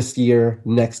it's this year,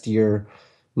 next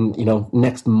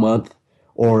month,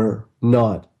 or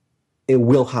not, it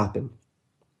will happen.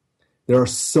 There are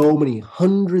so many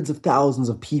hundreds of thousands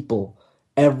of people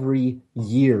every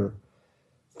year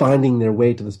finding their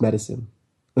way to this medicine,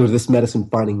 or this medicine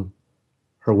finding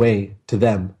her way to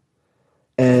them.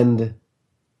 And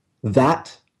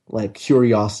that,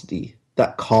 curiosity,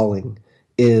 that calling,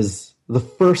 is the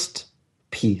first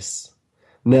piece.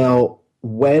 Now,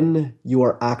 when you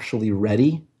are actually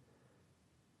ready,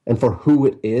 and for who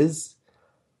it is,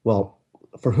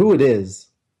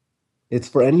 it's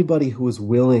for anybody who is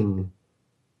willing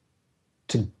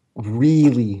to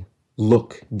really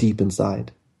look deep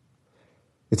inside.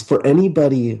 It's for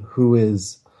anybody who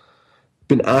has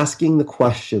been asking the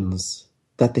questions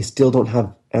that they still don't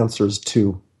have answers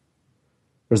to.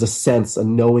 There's a sense, a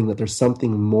knowing that there's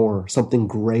something more, something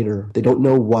greater. They don't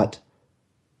know what,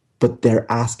 but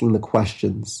they're asking the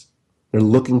questions. They're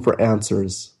looking for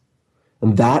answers.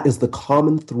 And that is the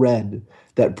common thread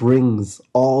that brings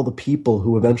all the people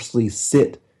who eventually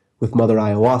sit with Mother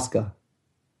Ayahuasca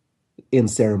in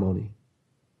ceremony.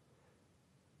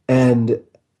 And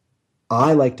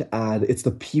I like to add, it's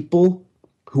the people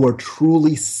who are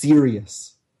truly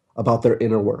serious about their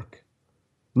inner work.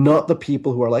 Not the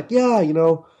people who are like,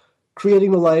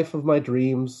 creating the life of my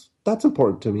dreams, that's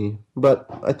important to me, but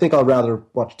I think I'll rather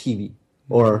watch TV.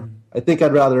 or I think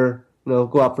I'd rather,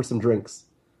 go out for some drinks.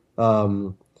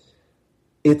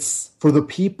 It's for the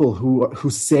people who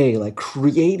say like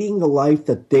creating the life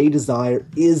that they desire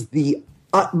is the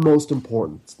utmost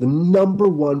importance, the number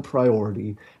one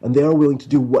priority, and they are willing to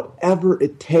do whatever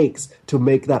it takes to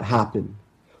make that happen.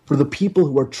 For the people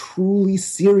who are truly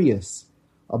serious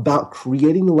about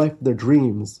creating the life of their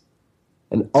dreams,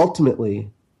 and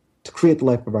ultimately to create the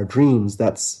life of our dreams,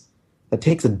 that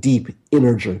takes a deep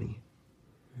inner journey.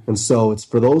 And so it's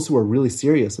for those who are really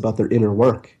serious about their inner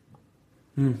work.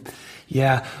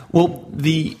 Yeah. Well,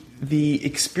 the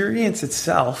experience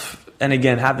itself, and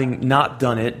again, having not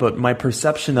done it, but my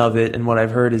perception of it and what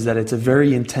I've heard is that it's a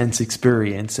very intense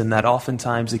experience, and that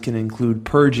oftentimes it can include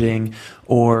purging,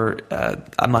 or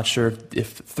I'm not sure if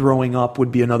throwing up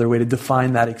would be another way to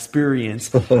define that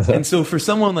experience. And so for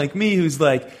someone like me who's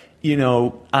like,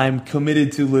 I'm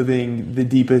committed to living the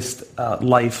deepest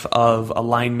life of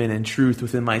alignment and truth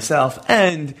within myself,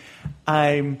 and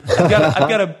I've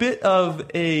got a bit of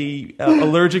a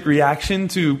allergic reaction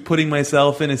to putting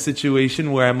myself in a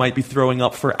situation where I might be throwing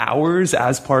up for hours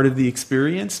as part of the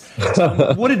experience.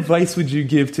 So what advice would you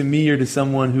give to me or to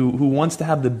someone who wants to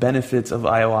have the benefits of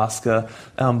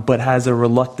ayahuasca, but has a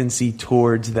reluctancy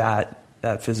towards that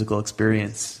physical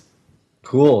experience?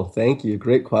 Cool. Thank you.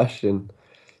 Great question.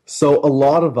 So a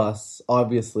lot of us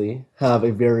obviously have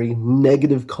a very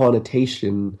negative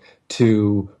connotation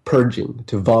to purging,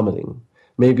 to vomiting.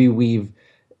 Maybe we've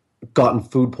gotten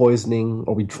food poisoning,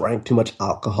 or we drank too much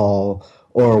alcohol,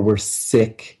 or we're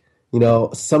sick,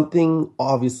 something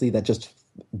obviously that just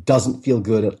doesn't feel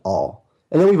good at all.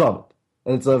 And then we vomit,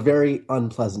 and it's a very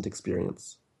unpleasant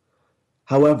experience.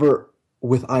 However,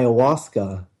 with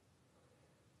ayahuasca,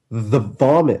 the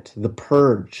vomit, the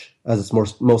purge, as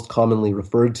it's most commonly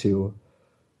referred to,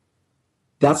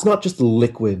 that's not just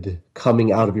liquid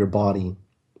coming out of your body.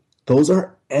 Those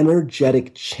are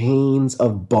energetic chains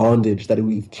of bondage that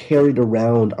we've carried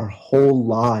around our whole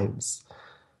lives,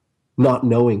 not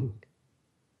knowing.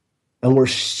 And we're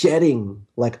shedding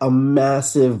like a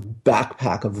massive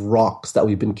backpack of rocks that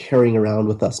we've been carrying around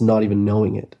with us, not even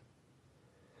knowing it.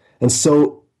 And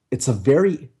so it's a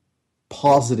very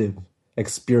positive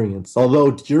experience.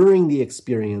 Although during the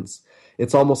experience,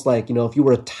 it's almost like, if you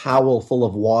were a towel full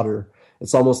of water,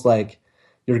 it's almost like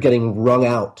you're getting wrung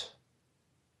out.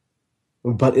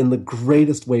 But in the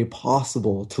greatest way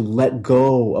possible, to let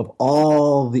go of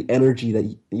all the energy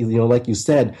that, like you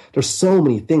said, there's so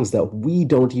many things that we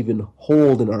don't even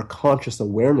hold in our conscious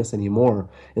awareness anymore,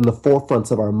 in the forefronts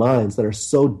of our minds, that are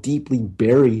so deeply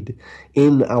buried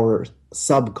in our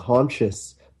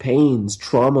subconscious pains,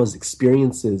 traumas,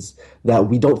 experiences that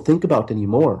we don't think about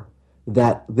anymore,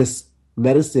 that this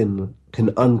medicine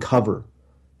can uncover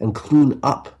and clean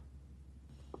up.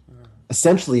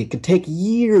 Essentially, it could take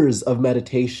years of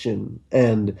meditation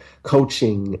and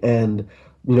coaching and,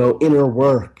 inner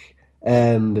work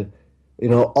and,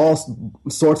 all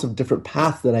sorts of different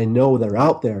paths that I know that are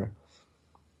out there.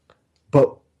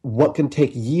 But what can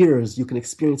take years, you can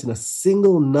experience in a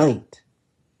single night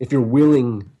if you're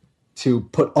willing to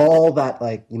put all that,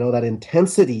 that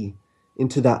intensity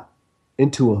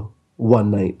into one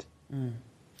night.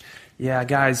 Yeah,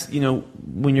 guys,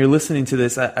 when you're listening to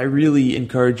this, I really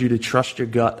encourage you to trust your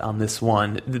gut on this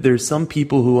one. There's some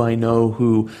people who I know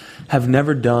who have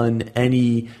never done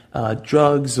any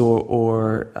drugs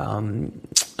or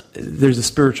there's a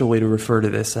spiritual way to refer to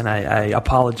this, and I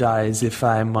apologize if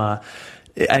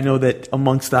I know that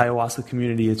amongst the ayahuasca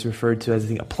community, it's referred to as, I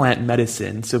think, a plant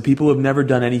medicine. So people who have never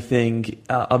done anything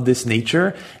of this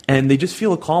nature, and they just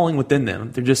feel a calling within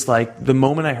them. They're just like, the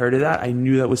moment I heard of that, I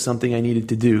knew that was something I needed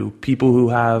to do. People who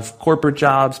have corporate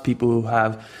jobs, people who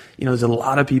have, there's a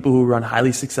lot of people who run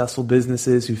highly successful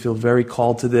businesses who feel very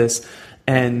called to this.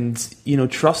 And,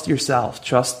 trust yourself,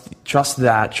 trust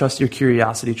your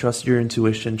curiosity, trust your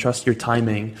intuition, trust your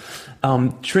timing.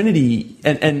 Trinity,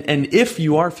 and if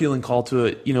you are feeling called to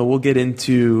it, we'll get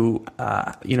into,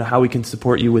 how we can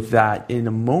support you with that in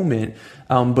a moment.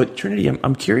 But Trinity,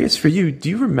 I'm curious for you, do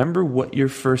you remember what your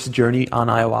first journey on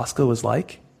ayahuasca was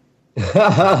like?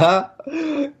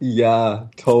 Yeah,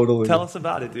 totally. Tell us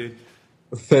about it, dude.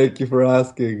 Thank you for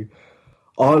asking.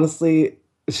 Honestly,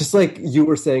 it's just like you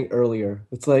were saying earlier.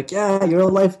 It's like, yeah, you're a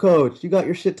life coach. You got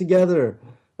your shit together.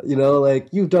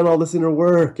 You've done all this inner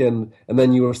work, and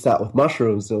then you were sat with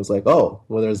mushrooms, and it was like, oh,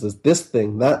 well, there's this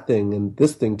thing, that thing, and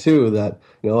this thing too that,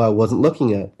 I wasn't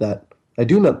looking at, that I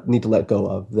do not need to let go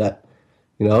of, that,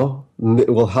 it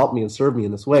will help me and serve me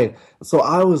in this way. So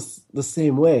I was the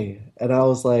same way, and I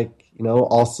was like,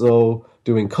 also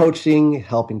doing coaching,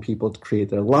 helping people to create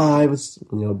their lives,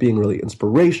 being really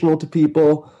inspirational to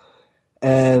people.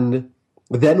 And,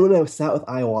 then when I sat with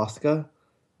ayahuasca,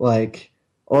 like,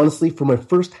 honestly, for my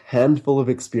first handful of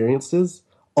experiences,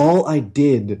 all I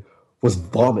did was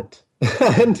vomit.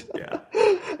 and Yeah.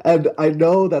 and I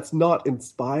know that's not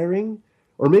inspiring,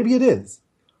 or maybe it is,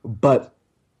 but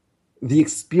the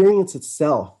experience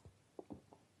itself,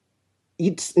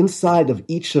 inside of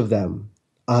each of them,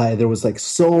 there was like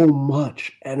so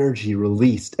much energy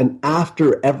released. And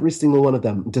after every single one of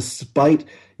them, despite,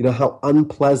 how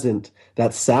unpleasant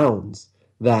that sounds,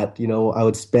 that, I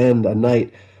would spend a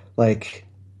night like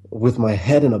with my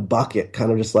head in a bucket,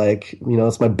 kind of just like,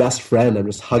 it's my best friend. I'm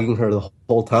just hugging her the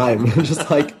whole time, just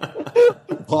like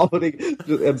vomiting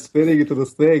and spitting into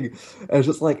this thing. And it's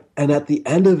just like, and at the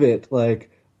end of it, like,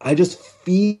 I just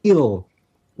feel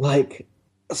like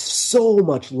so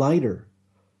much lighter,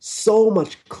 so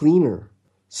much cleaner,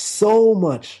 so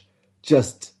much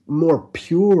just more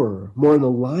pure, more in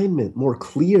alignment, more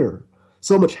clear,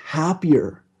 so much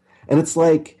happier. And it's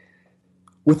like,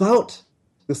 without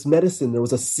this medicine, there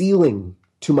was a ceiling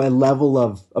to my level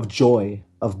of joy,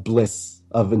 of bliss,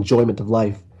 of enjoyment of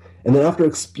life. And then after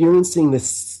experiencing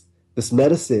this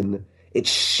medicine, it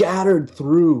shattered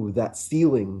through that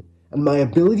ceiling, and my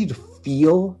ability to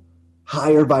feel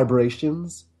higher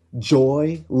vibrations,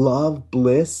 joy, love,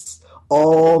 bliss,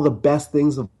 all the best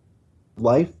things of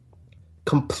life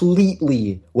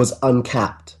completely was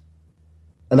uncapped.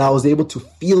 And I was able to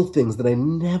feel things that I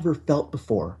never felt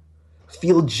before.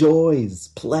 Feel joys,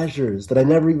 pleasures that I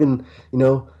never even,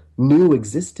 knew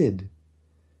existed.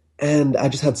 And I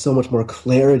just had so much more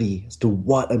clarity as to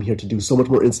what I'm here to do, so much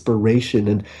more inspiration.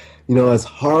 And, as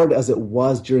hard as it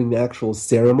was during the actual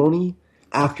ceremony,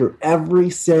 after every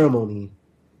ceremony,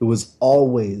 it was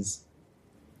always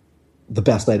the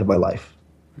best night of my life.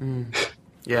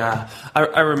 Yeah,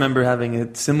 I remember having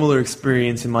a similar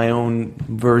experience in my own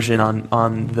version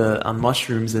on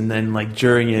mushrooms, and then like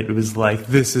during it was like,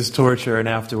 this is torture, and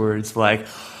afterwards like,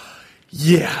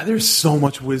 yeah, there's so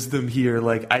much wisdom here.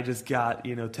 Like I just got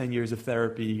 10 years of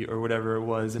therapy or whatever it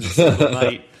was in a single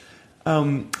night.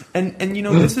 And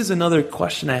this is another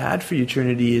question I had for you,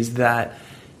 Trinity, is that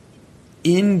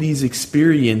in these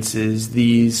experiences,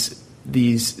 these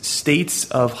states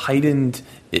of heightened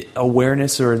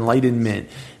awareness or enlightenment,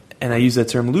 and I use that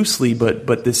term loosely,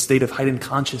 but this state of heightened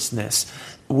consciousness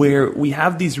where we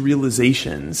have these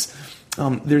realizations,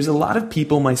 there's a lot of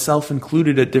people, myself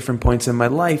included at different points in my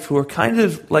life, who are kind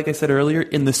of, like I said earlier,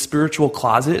 in the spiritual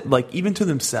closet, like even to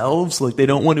themselves, like they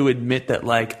don't want to admit that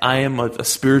like I am a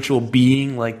spiritual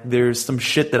being, like there's some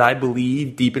shit that I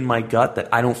believe deep in my gut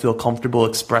that I don't feel comfortable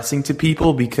expressing to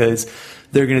people because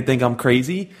they're going to think I'm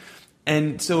crazy.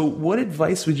 And so what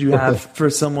advice would you have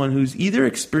for someone who's either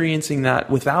experiencing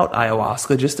that without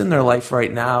ayahuasca, just in their life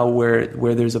right now, where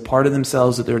there's a part of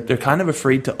themselves that they're kind of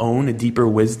afraid to own a deeper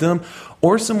wisdom,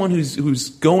 or someone who's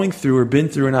going through or been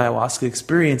through an ayahuasca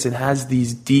experience and has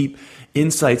these deep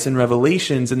insights and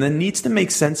revelations and then needs to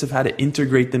make sense of how to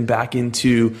integrate them back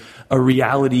into a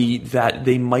reality that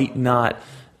they might not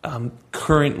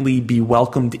currently be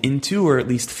welcomed into, or at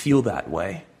least feel that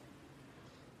way?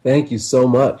 Thank you so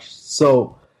much.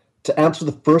 So, to answer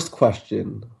the first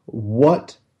question,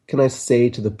 what can I say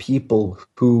to the people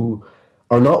who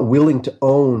are not willing to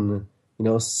own,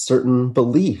 certain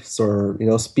beliefs or,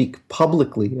 speak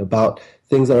publicly about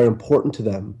things that are important to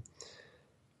them?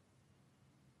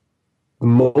 The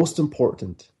most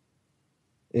important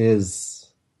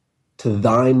is to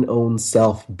thine own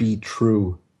self be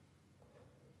true.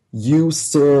 You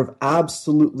serve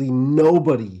absolutely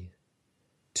nobody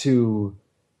to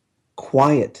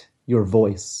quiet your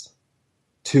voice,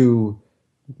 to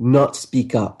not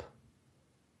speak up,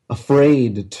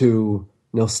 afraid to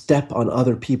step on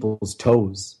other people's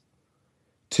toes,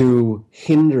 to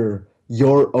hinder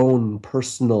your own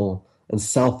personal and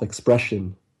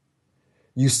self-expression.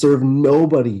 You serve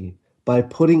nobody by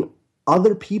putting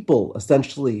other people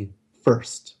essentially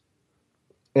first.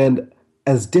 And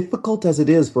as difficult as it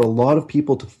is for a lot of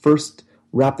people to first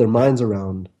wrap their minds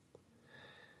around,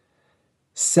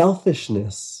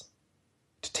 selfishness,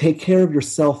 to take care of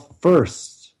yourself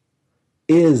first,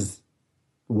 is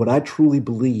what I truly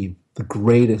believe the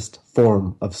greatest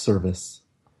form of service.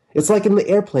 It's like in the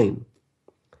airplane.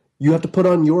 You have to put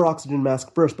on your oxygen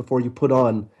mask first before you put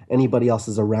on anybody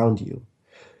else's around you.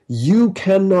 You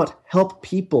cannot help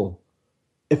people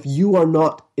if you are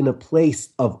not in a place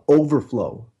of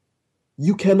overflow.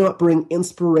 You cannot bring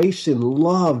inspiration,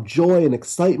 love, joy, and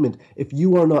excitement if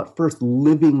you are not first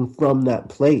living from that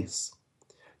place.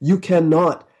 You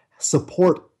cannot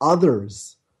support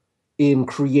others in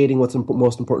creating what's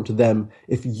most important to them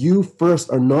if you first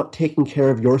are not taking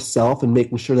care of yourself and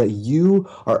making sure that you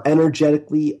are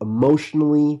energetically,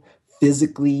 emotionally,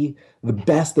 physically the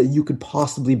best that you could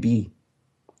possibly be.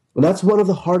 And that's one of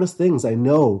the hardest things I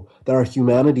know that our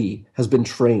humanity has been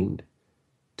trained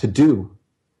to do,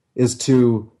 is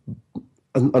to,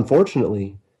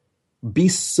 unfortunately, be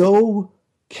so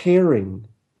caring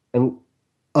and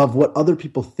of what other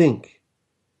people think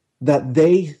that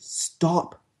they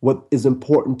stop what is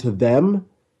important to them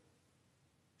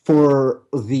for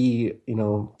the,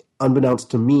 unbeknownst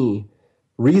to me,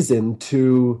 reason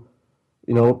to,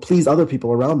 please other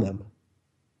people around them.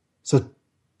 So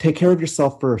take care of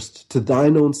yourself first. To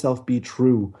thine own self be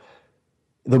true.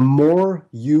 The more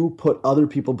you put other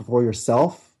people before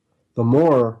yourself, the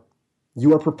more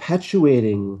you are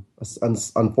perpetuating,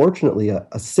 unfortunately,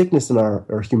 a sickness in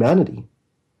our humanity.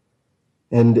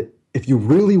 And if you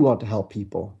really want to help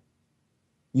people,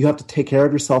 you have to take care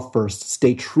of yourself first.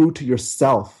 Stay true to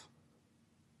yourself.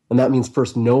 And that means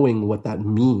first knowing what that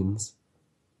means,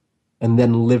 and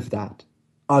then live that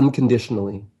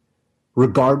unconditionally,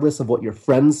 regardless of what your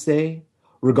friends say,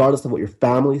 regardless of what your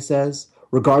family says,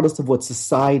 regardless of what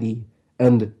society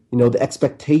and, the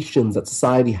expectations that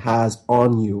society has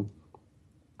on you.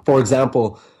 For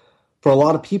example, for a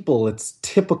lot of people, it's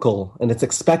typical and it's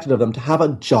expected of them to have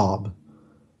a job.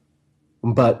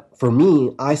 But for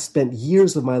me, I spent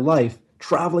years of my life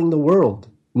traveling the world,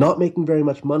 not making very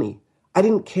much money. I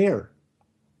didn't care.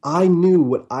 I knew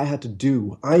what I had to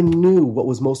do. I knew what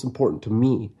was most important to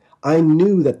me. I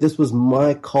knew that this was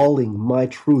my calling, my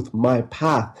truth, my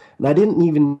path. And I didn't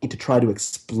even need to try to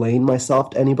explain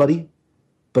myself to anybody,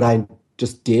 but I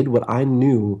just did what I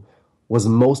knew was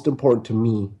most important to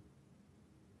me.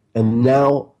 And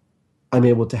now I'm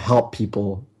able to help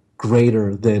people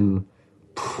greater than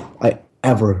I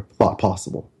ever thought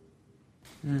possible.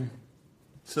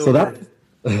 So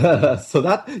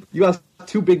that you asked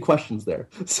two big questions there.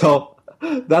 So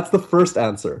that's the first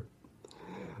answer.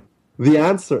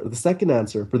 The second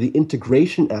answer for the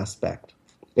integration aspect,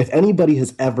 if anybody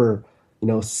has ever,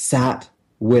 sat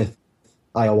with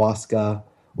ayahuasca,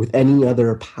 with any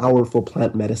other powerful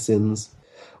plant medicines,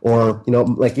 or,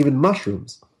 like even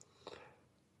mushrooms,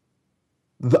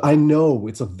 I know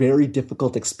it's a very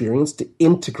difficult experience to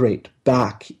integrate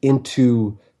back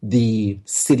into the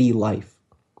city life.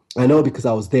 I know because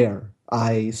I was there.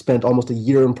 I spent almost a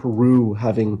year in Peru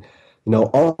having,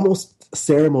 almost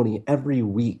ceremony every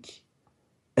week,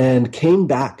 and came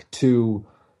back to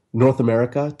North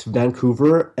America, to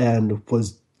Vancouver, and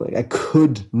was like, I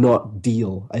could not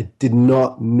deal. I did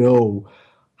not know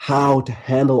how to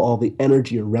handle all the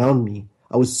energy around me.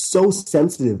 I was so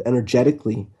sensitive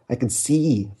energetically. I could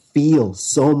see, feel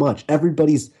so much.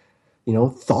 Everybody's,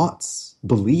 thoughts,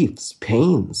 beliefs,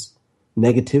 pains,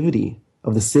 negativity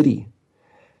of the city.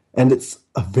 And it's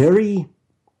a very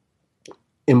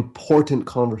important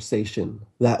conversation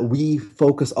that we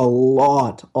focus a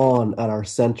lot on at our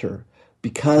center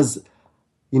because,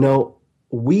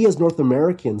 we as North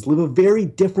Americans live a very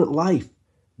different life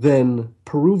than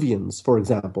Peruvians, for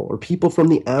example, or people from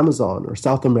the Amazon or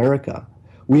South America.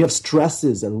 We have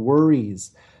stresses and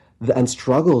worries and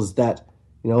struggles that,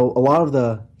 a lot of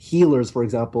the healers, for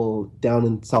example, down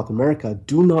in South America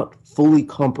do not fully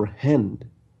comprehend.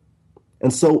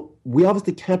 And so we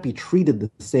obviously can't be treated the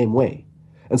same way.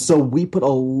 And so we put a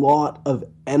lot of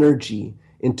energy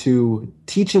into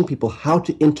teaching people how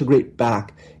to integrate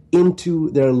back into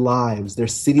their lives, their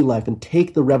city life, and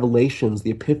take the revelations,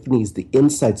 the epiphanies, the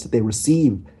insights that they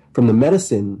receive from the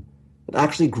medicine and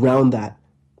actually ground that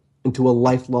into a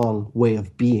lifelong way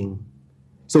of being.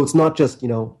 So it's not just,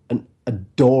 a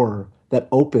door that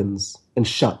opens and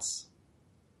shuts,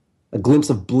 a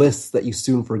glimpse of bliss that you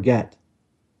soon forget,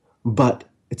 but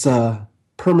it's a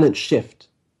permanent shift.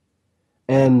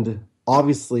 And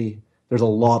obviously, there's a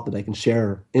lot that I can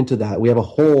share into that. We have a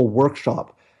whole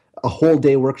workshop, a whole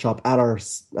day workshop at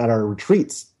our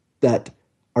retreats that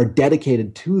are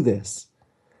dedicated to this.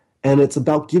 And it's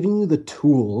about giving you the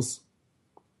tools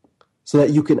so that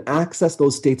you can access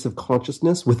those states of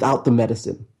consciousness without the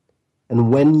medicine.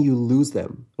 And when you lose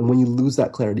them, and when you lose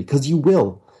that clarity, because you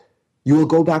will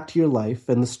go back to your life,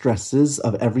 and the stresses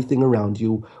of everything around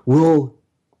you will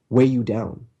weigh you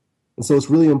down. And so it's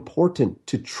really important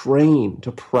to train,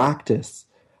 to practice.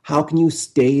 How can you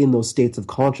stay in those states of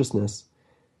consciousness?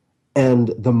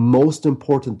 And the most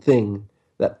important thing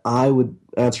that I would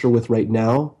answer with right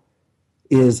now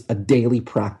is a daily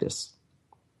practice,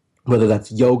 whether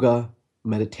that's yoga,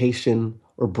 meditation,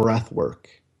 or breath work.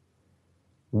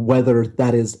 Whether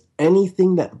that is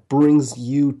anything that brings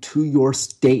you to your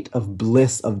state of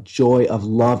bliss, of joy, of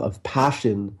love, of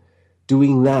passion,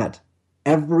 doing that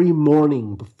every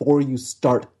morning before you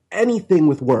start anything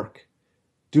with work.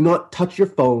 Do not touch your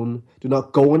phone. Do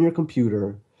not go on your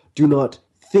computer. Do not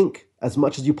think as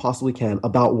much as you possibly can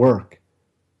about work.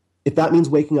 If that means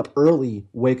waking up early,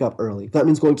 wake up early. If that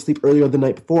means going to sleep earlier the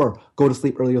night before, go to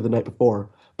sleep earlier the night before.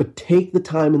 But take the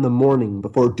time in the morning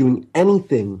before doing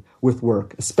anything with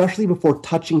work, especially before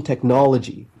touching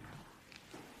technology,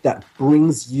 that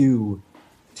brings you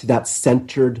to that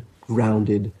centered,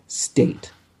 grounded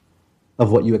state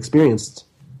of what you experienced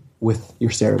with your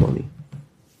ceremony.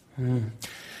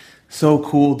 So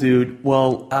cool, dude.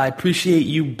 Well, I appreciate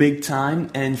you big time.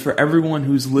 And for everyone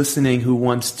who's listening who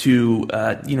wants to,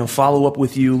 follow up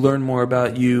with you, learn more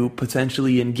about you,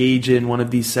 potentially engage in one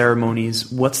of these ceremonies,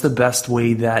 what's the best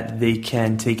way that they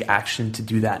can take action to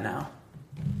do that now?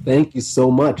 Thank you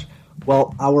so much.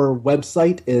 Well, our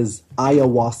website is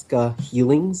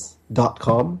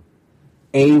ayahuascahealings.com,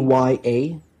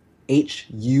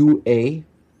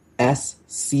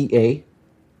 AYAHUASCA,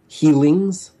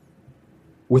 healings,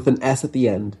 with an S at the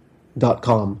end,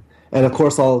 .com. And of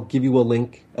course, I'll give you a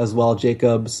link as well,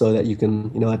 Jacob, so that you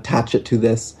can, attach it to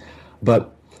this.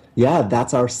 But yeah,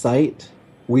 that's our site.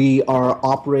 We are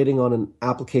operating on an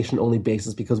application-only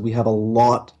basis because we have a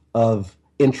lot of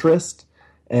interest.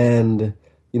 And,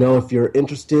 if you're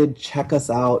interested, check us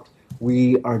out.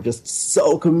 We are just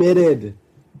so committed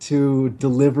to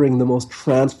delivering the most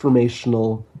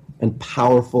transformational and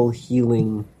powerful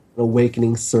healing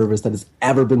awakening service that has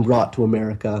ever been brought to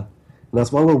America. And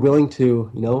that's why we're willing to,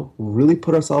 really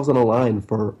put ourselves on a line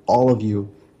for all of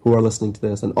you who are listening to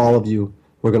this and all of you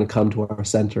who are going to come to our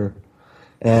center.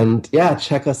 And yeah,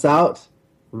 check us out,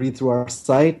 read through our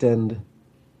site, and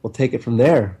we'll take it from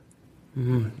there.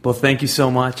 Well, thank you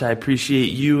so much. I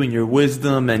appreciate you and your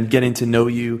wisdom and getting to know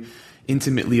you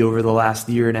intimately over the last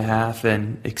year and a half,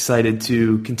 and excited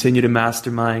to continue to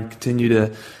mastermind, continue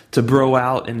to bro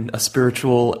out in a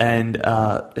spiritual and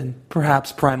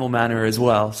perhaps primal manner as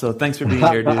well. So thanks for being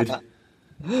here,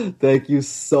 dude. Thank you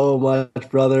so much,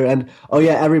 brother. And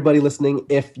everybody listening,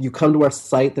 if you come to our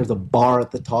site, there's a bar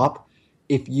at the top.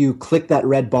 If you click that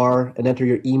red bar and enter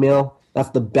your email, that's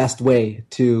the best way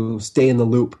to stay in the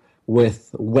loop with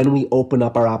when we open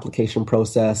up our application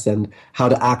process and how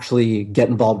to actually get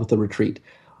involved with the retreat.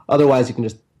 Otherwise, you can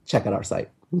just check out our site.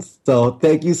 So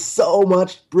thank you so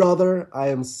much, brother. I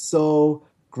am so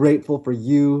grateful for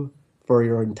you, for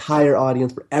your entire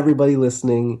audience, for everybody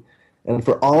listening, and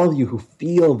for all of you who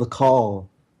feel the call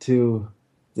to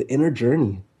the inner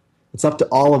journey. It's up to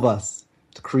all of us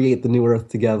to create the new earth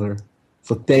together.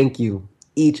 So thank you,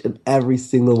 each and every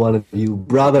single one of you.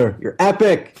 Brother, you're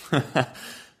epic.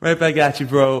 Right back at you,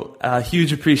 bro.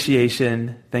 Huge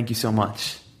appreciation. Thank you so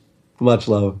much. Much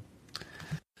love.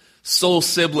 Soul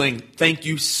Sibling, thank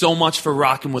you so much for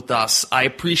rocking with us. I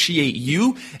appreciate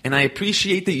you, and I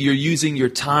appreciate that you're using your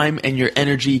time and your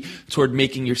energy toward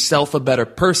making yourself a better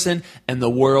person and the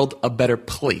world a better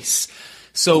place.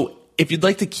 So if you'd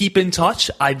like to keep in touch,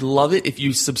 I'd love it if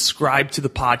you subscribe to the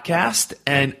podcast,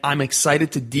 and I'm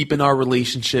excited to deepen our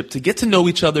relationship, to get to know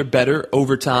each other better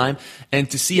over time, and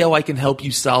to see how I can help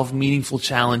you solve meaningful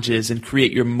challenges and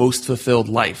create your most fulfilled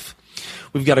life.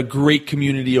 We've got a great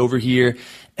community over here,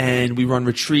 and we run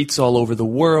retreats all over the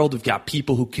world. We've got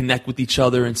people who connect with each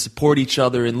other and support each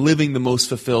other in living the most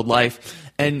fulfilled life.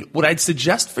 And what I'd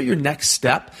suggest for your next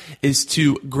step is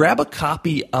to grab a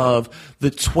copy of The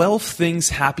 12 Things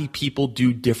Happy People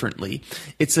Do Differently.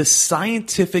 It's a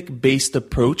scientific-based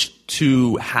approach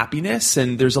to happiness,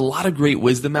 and there's a lot of great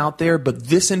wisdom out there, but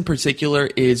this in particular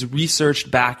is researched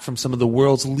back from some of the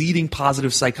world's leading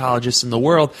positive psychologists in the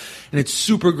world, and it's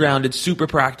super grounded, super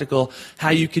practical, how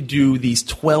you could do these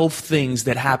 12 things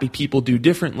that happy people do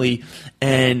differently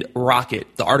and rock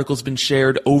it. The article's been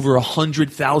shared over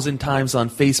 100,000 times on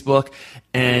Facebook,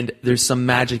 and there's some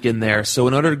magic in there. So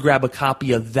in order to grab a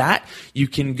copy of that, you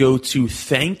can go to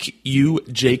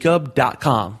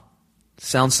thankyoujacob.com.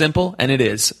 Sounds simple, and it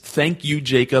is.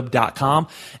 Thankyoujacob.com,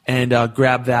 and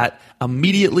grab that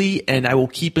immediately, and I will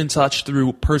keep in touch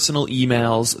through personal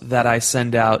emails that I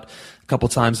send out a couple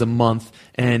times a month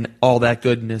and all that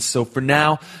goodness. So for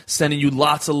now, sending you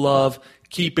lots of love.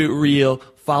 Keep it real.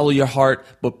 Follow your heart,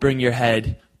 but bring your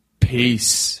head.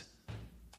 Peace.